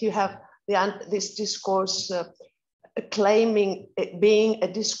sense that you have this discourse claiming it being a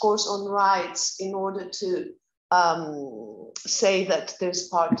discourse on rights in order to say that there's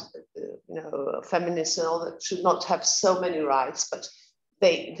part, you know, feminists and all that should not have so many rights, but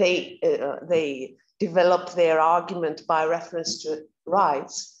they develop their argument by reference to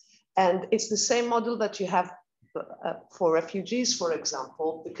rights. And it's the same model that you have for refugees, for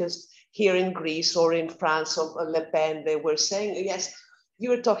example, because here in Greece or in France or Le Pen, they were saying, yes,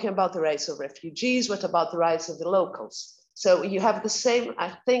 you were talking about the rights of refugees, what about the rights of the locals? So you have the same,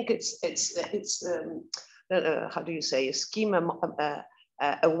 I think it's how do you say, a scheme,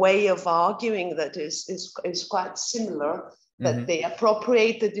 a way of arguing that is quite similar, that they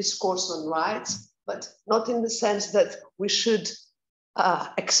appropriate the discourse on rights, but not in the sense that we should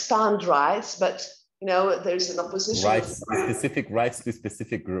expand rights, but, you know, there's an opposition. Rights, specific rights to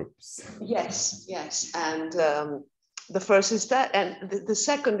specific groups. Yes, yes. And the first is that, and the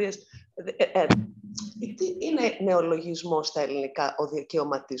second is, είναι νεολογισμός στα ελληνικά ο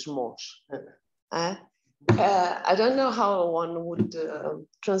δικαιωματισμός. I don't know how one would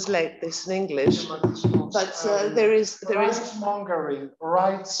translate this in English, but there is rights mongering.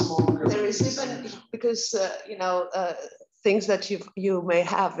 There is even, because you know, things that you may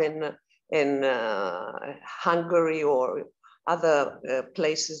have in Hungary or other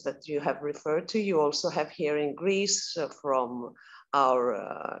places that you have referred to. You also have here in Greece from our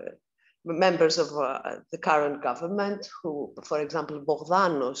members of the current government who, for example,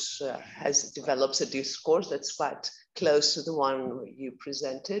 Bogdanos develops a discourse that's quite close to the one you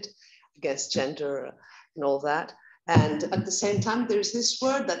presented against gender and all that. And at the same time, there's this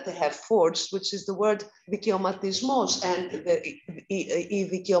word that they have forged, which is the word δικαιωματισμός, and οι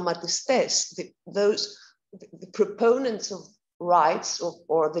δικαιωματιστές, the proponents of rights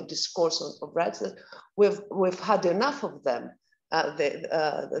or the discourse of rights, we've had enough of them.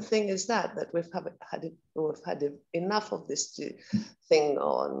 The thing is that we've had enough of this thing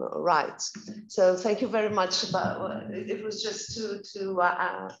on rights. So thank you very much. It was just to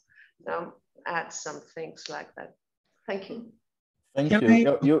add some things like that. Thank you. Thank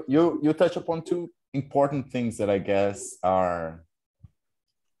you. You touch upon two important things that I guess are,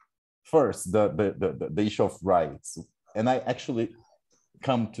 first, the issue of rights. And I actually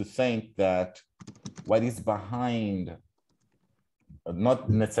come to think that what is behind, not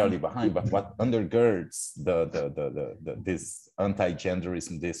necessarily behind, but what undergirds this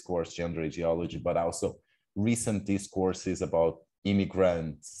anti-genderism discourse, gender ideology, but also recent discourses about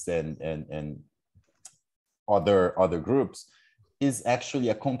immigrants and other groups, is actually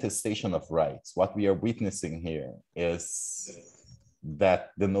a contestation of rights. What we are witnessing here is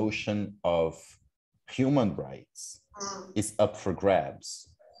that the notion of human rights is up for grabs,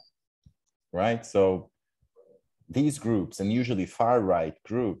 right? So these groups, and usually far-right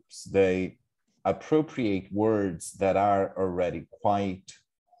groups, they appropriate words that are already quite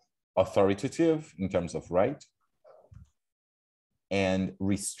authoritative in terms of right, and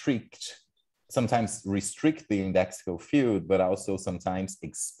sometimes restrict the indexical field, but also sometimes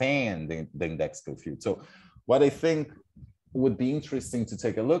expand the indexical field. So what I think would be interesting to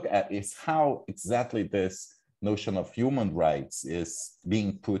take a look at is how exactly this notion of human rights is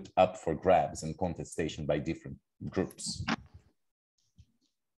being put up for grabs and contestation by different groups.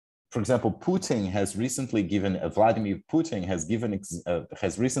 For example, Putin has recently given, Vladimir Putin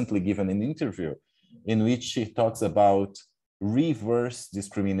has recently given an interview in which he talks about reverse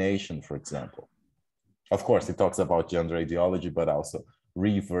discrimination, for example. Of course, he talks about gender ideology, but also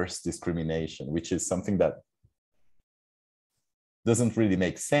reverse discrimination, which is something that doesn't really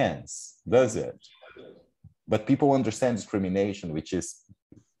make sense, does it? But people understand discrimination, which is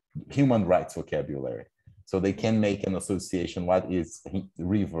human rights vocabulary. So they can make an association. What is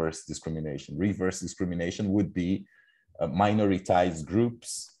reverse discrimination? Reverse discrimination would be minoritized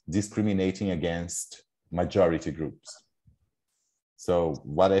groups discriminating against majority groups. So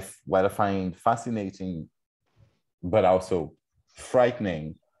what I find fascinating, but also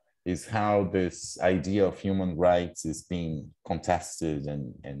frightening, is how this idea of human rights is being contested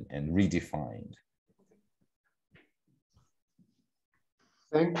and redefined.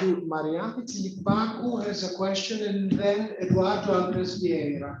 Thank you. Mariana Tilipaku has a question, and then Eduardo Andres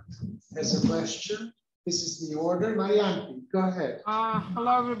Vieira has a question. This is the order. Mariana, go ahead.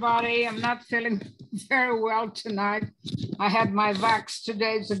 Hello, everybody. I'm not feeling very well tonight. I had my vax 2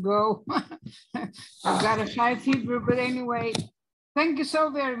 days ago. I've got a high fever, but anyway, thank you so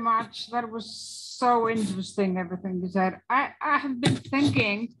very much. That was so interesting, everything you said. I have been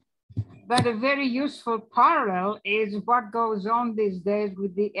thinking that a very useful parallel is what goes on these days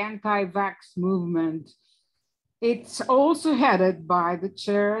with the anti-vax movement. It's also headed by the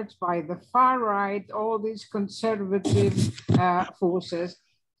church, by the far right, all these conservative forces.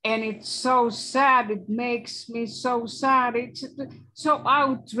 And it's so sad, it makes me so sad. It's so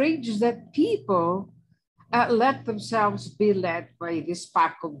outrageous that people let themselves be led by this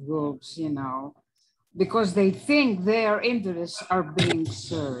pack of wolves, you know, because they think their interests are being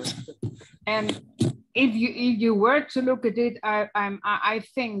served. And if you were to look at it, I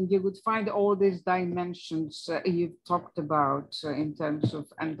think you would find all these dimensions you've talked about in terms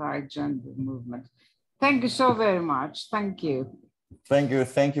of anti-gender movement. Thank you so very much. Thank you. Thank you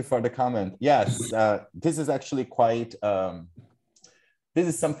for the comment. Yes, this is actually quite, this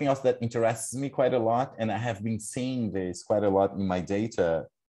is something else that interests me quite a lot, and I have been seeing this quite a lot in my data,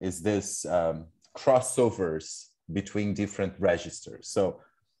 is this crossovers between different registers. So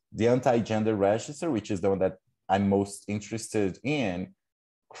the anti-gender register, which is the one that I'm most interested in,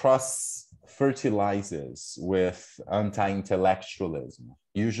 cross-fertilizes with anti-intellectualism.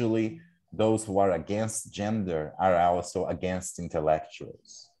 Usually those who are against gender are also against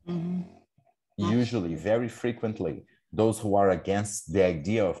intellectuals. Mm-hmm. Usually, very frequently, those who are against the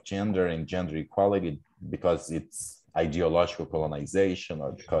idea of gender and gender equality because it's ideological colonization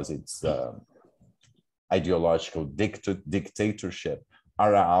or because it's ideological dictatorship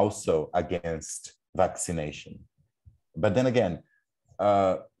are also against vaccination. But then again,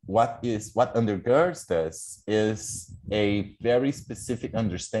 what undergirds this is a very specific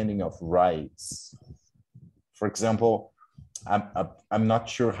understanding of rights. For example, I'm not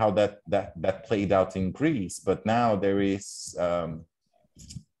sure how that played out in Greece, but now there is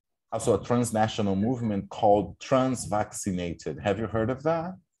also a transnational movement called transvaccinated. Have you heard of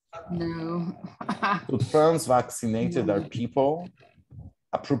that? No. So transvaccinated are people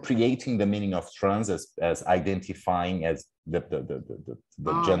appropriating the meaning of trans as identifying as the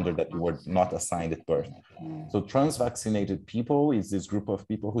gender that you were not assigned at birth. So transvaccinated people is this group of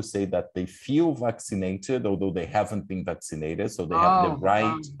people who say that they feel vaccinated, although they haven't been vaccinated. So they have the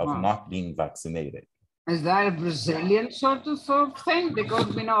right of not being vaccinated. Is that a Brazilian sort of thing? Because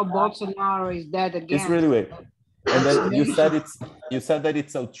we know Bolsonaro is dead again. It's really weird. And then you said that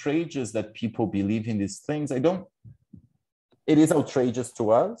it's outrageous that people believe in these things. It is outrageous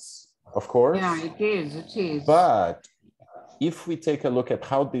to us, of course. Yeah, it is. But if we take a look at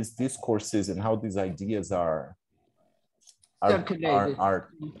how these discourses and how these ideas are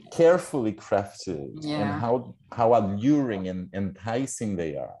carefully crafted, and how alluring and enticing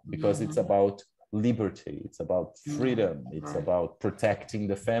they are, because it's about liberty, it's about freedom, it's about protecting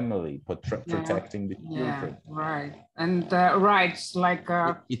the family, protecting the children. Right. And rights like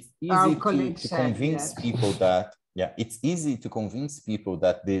it's easy to convince people that it's easy to convince people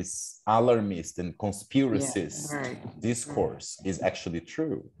that this alarmist and conspiracist discourse is actually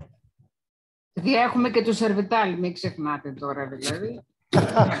true. Και έχουμε και το σερβιτάλι, μην ξεχνάτε τώρα δηλαδή.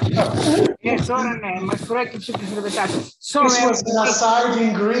 Τώρα ναι, μας προέκυψε το σερβιτάλι. This was an aside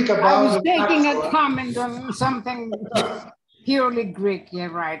in Greek about I was taking a comment on something purely Greek,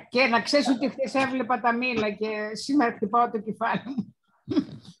 yeah, right. Και να ξέρεις ότι χθες έβλεπα τα μήλα και σήμερα χτυπάω το κεφάλι μου.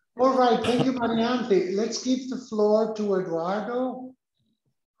 All right, thank you, Mariante. Let's give the floor to Eduardo.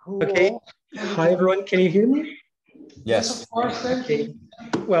 Cool. Okay. Hi, everyone. Can you hear me? Yes, of course. Thank you.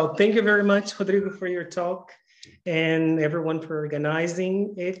 Well, thank you very much, Rodrigo, for your talk and everyone for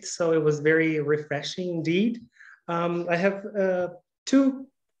organizing it. So it was very refreshing indeed. I have two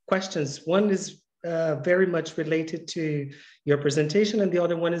questions. One is very much related to your presentation, and the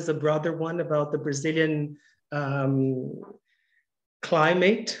other one is a broader one about the Brazilian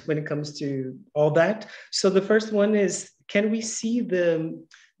climate when it comes to all that. So the first one is, can we see the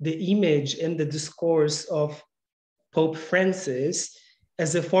image and the discourse of Pope Francis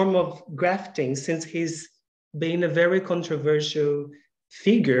as a form of grafting, since he's been a very controversial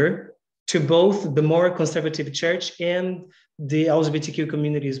figure to both the more conservative church and the LGBTQ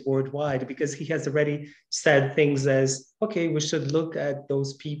communities worldwide, because he has already said things as, okay, we should look at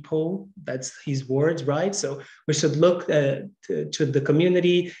those people, that's his words, right? So we should look to the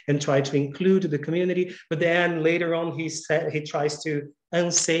community and try to include the community. But then later on, he tries to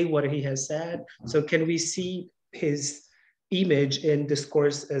unsay what he has said. So can we see his image and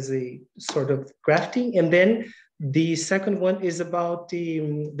discourse as a sort of grafting? And then the second one is about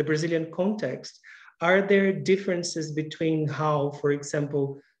the Brazilian context. Are there differences between how, for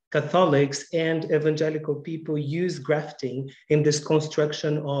example, Catholics and evangelical people use grafting in this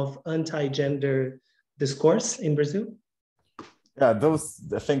construction of anti-gender discourse in Brazil? Yeah,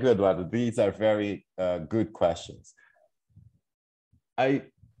 thank you, Eduardo. These are very good questions. I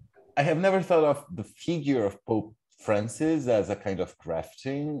have never thought of the figure of Pope Francis as a kind of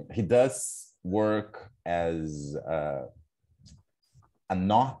grafting. He does work as a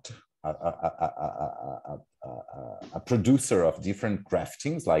producer of different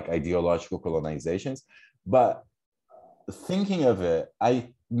graftings, like ideological colonizations. But thinking of it,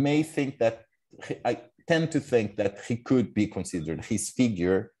 I tend to think that he could be considered, his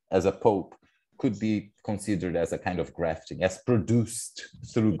figure as a pope could be considered as a kind of grafting, as produced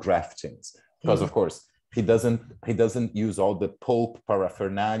through graftings. Because of course, he doesn't use all the Pope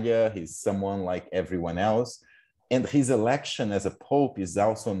paraphernalia. He's someone like everyone else. And his election as a Pope is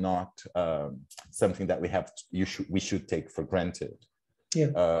also not something that we should take for granted.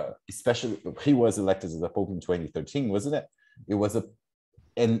 Yeah. Especially, he was elected as a Pope in 2013, wasn't it? It was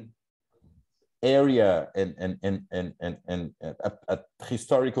an area and a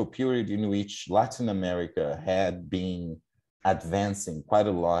historical period in which Latin America had been advancing quite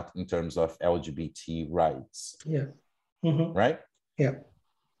a lot in terms of LGBT rights. Yeah. Mm-hmm. Right? Yeah.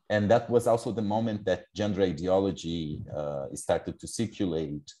 And that was also the moment that gender ideology started to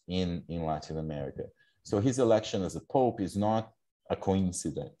circulate in Latin America. So his election as a pope is not a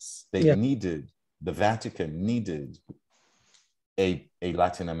coincidence. The Vatican needed a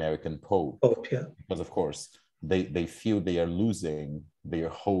Latin American pope. Yeah. Because of course, they feel they are losing their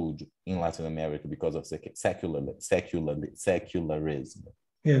hold in Latin America because of secularism.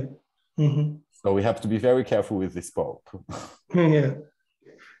 Yeah. Mm-hmm. So we have to be very careful with this pope. Yeah.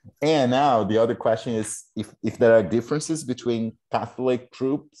 And now the other question is if there are differences between Catholic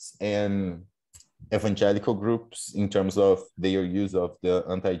groups and evangelical groups in terms of their use of the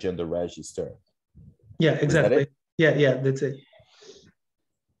anti-gender register. Yeah, exactly. Yeah, that's it.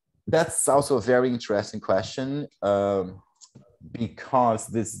 That's also a very interesting question because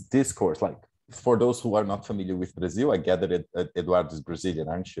this discourse, like for those who are not familiar with Brazil, I gather Eduardo is Brazilian,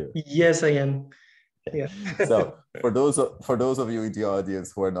 aren't you? Yes, I am. Yeah. So for those of you in the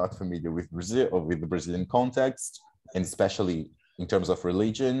audience who are not familiar with Brazil or with the Brazilian context, and especially in terms of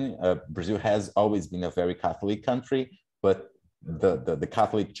religion, Brazil has always been a very Catholic country, but the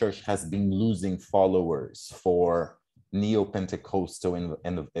Catholic Church has been losing followers for neo-Pentecostal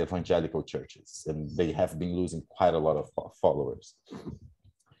and evangelical churches, and they have been losing quite a lot of followers.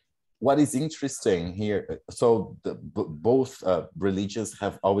 What is interesting here, so both religions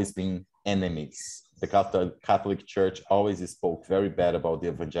have always been enemies. The Catholic Church always spoke very bad about the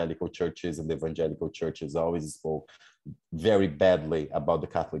evangelical churches, and the evangelical churches always spoke very badly about the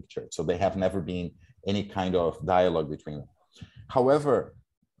Catholic Church. So they have never been any kind of dialogue between them. However,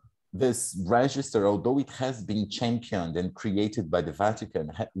 this register, although it has been championed and created by the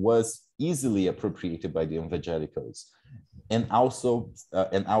Vatican, was easily appropriated by the evangelicals and also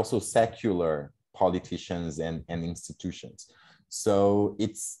secular politicians and institutions. So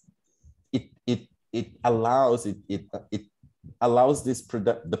it allows the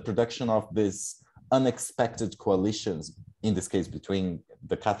production of this unexpected coalitions, in this case between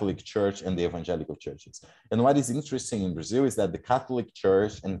the Catholic Church and the evangelical churches. And what is interesting in Brazil is that the Catholic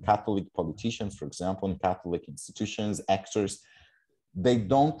Church and Catholic politicians, for example, and Catholic institutions, actors, they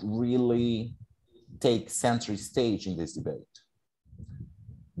don't really take center stage in this debate.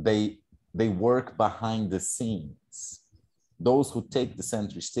 They work behind the scenes. those who take the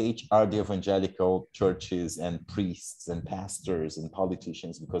center stage are the evangelical churches and priests and pastors and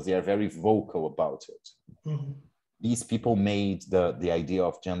politicians, because they are very vocal about it. Mm-hmm. These people made the idea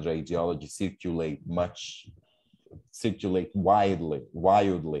of gender ideology circulate wildly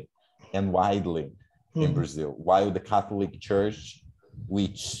in Brazil, while the Catholic Church,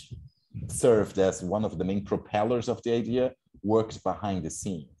 which served as one of the main propellers of the idea, worked behind the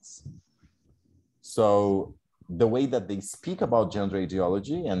scenes. So the way that they speak about gender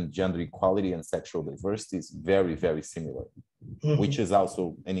ideology and gender equality and sexual diversity is very, very similar, which is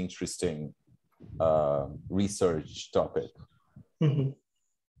also an interesting research topic. Mm-hmm.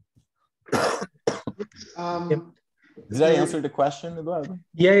 Did I answer the question, Eduardo?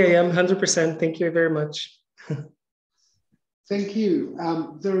 Yeah, 100%. Thank you very much. Thank you.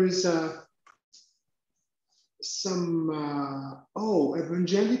 There is some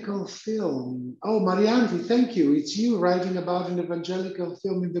evangelical film. Oh, Marianti, thank you. It's you writing about an evangelical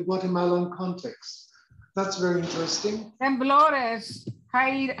film in the Guatemalan context. That's very interesting. Temblores,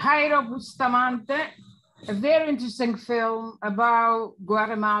 Jairo Bustamante, a very interesting film about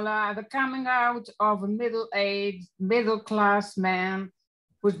Guatemala, the coming out of a middle-aged, middle-class man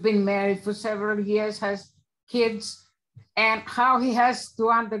who's been married for several years, has kids, and how he has to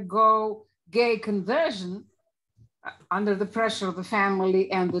undergo gay conversion under the pressure of the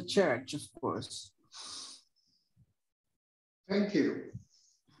family and the church, of course. Thank you.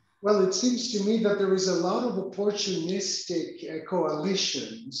 Well, it seems to me that there is a lot of opportunistic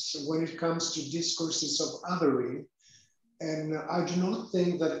coalitions when it comes to discourses of othering. And I do not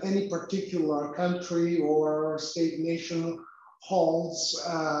think that any particular country or state nation holds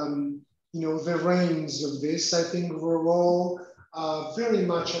the reins of this. I think we're all very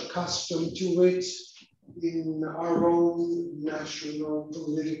much accustomed to it in our own national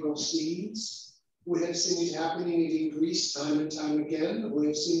political scenes. We have seen it happening in Greece time and time again. We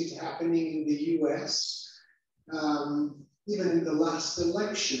have seen it happening in the US, even in the last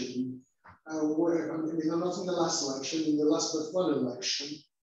election, not in the last election, in the last but one election,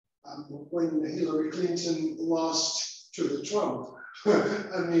 when Hillary Clinton lost to the Trump.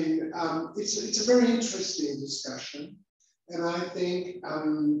 It's a very interesting discussion. And I think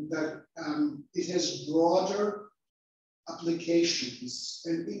that it has broader applications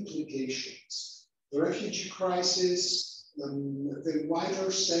and implications. The refugee crisis, the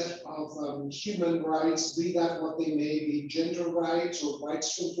wider set of human rights, be that what they may be, gender rights or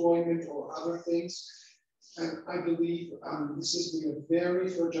rights to employment or other things. And I believe this has been a very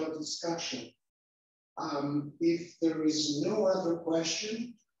fertile discussion. If there is no other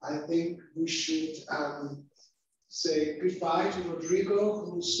question, I think we should say goodbye to Rodrigo,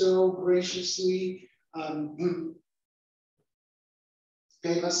 who so graciously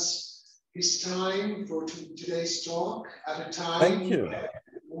gave us his time for today's talk at a time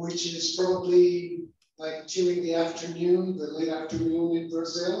which is probably like 2 in the afternoon, the late afternoon in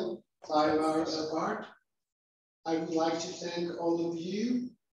Brazil, 5 hours apart. I would like to thank all of you,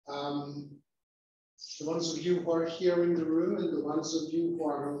 the ones of you who are here in the room and the ones of you who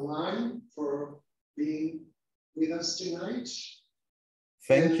are online, for being with us tonight.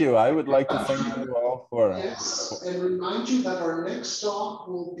 Thank you. I would like to thank you all for... Yes, and remind you that our next talk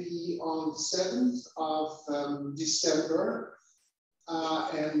will be on 7th of December.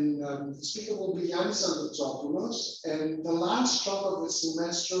 The speaker will be Yannis Androtsopoulos. And the last talk of the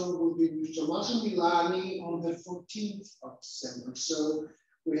semester will be with Tommaso Milani on the 14th of December. So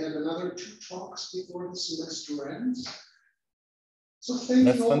we have another 2 talks before the semester ends. So thank you.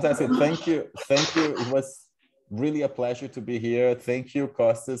 That's fantastic. Thank you. Thank you. It was really a pleasure to be here. Thank you,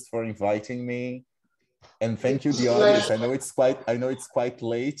 Costas, for inviting me, and thank you, the audience. I know it's quite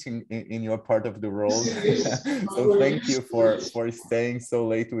late in your part of the world, so thank you for staying so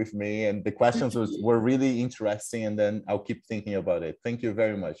late with me. And the questions were really interesting, and then I'll keep thinking about it. Thank you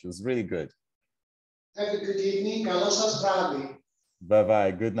very much. It was really good. Have a good evening. Bye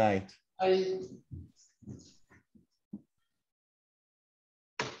bye. Good night. Bye.